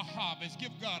a harvest.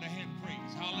 Give God a hand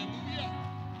praise. Hallelujah.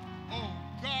 Oh,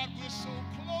 God, we're so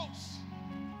close.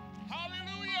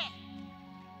 Hallelujah.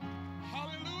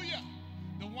 Hallelujah.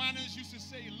 The whiners used to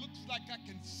say, it looks like I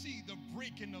can see the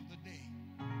breaking of the day.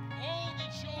 All the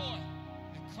joy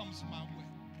that comes my way.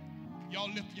 Y'all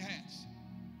lift your hands.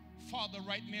 Father,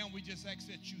 right now we just ask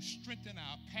that you strengthen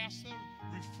our pastor,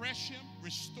 refresh him,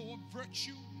 restore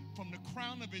virtue from the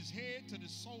crown of his head to the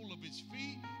sole of his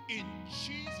feet. In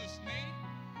Jesus' name,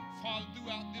 Father,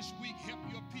 throughout this week, help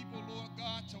your people, Lord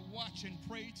God, to watch and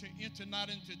pray, to enter not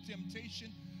into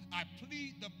temptation. I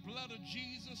plead the blood of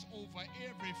Jesus over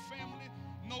every family,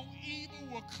 no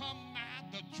evil will come nigh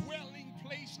the dwelling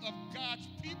place of God's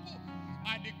people.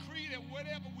 I decree that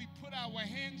whatever we put our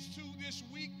hands to this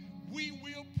week, we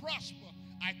will prosper.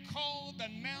 I call the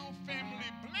Now family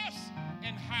blessed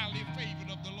and highly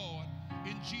favored of the Lord.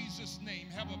 In Jesus' name,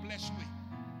 have a blessed week.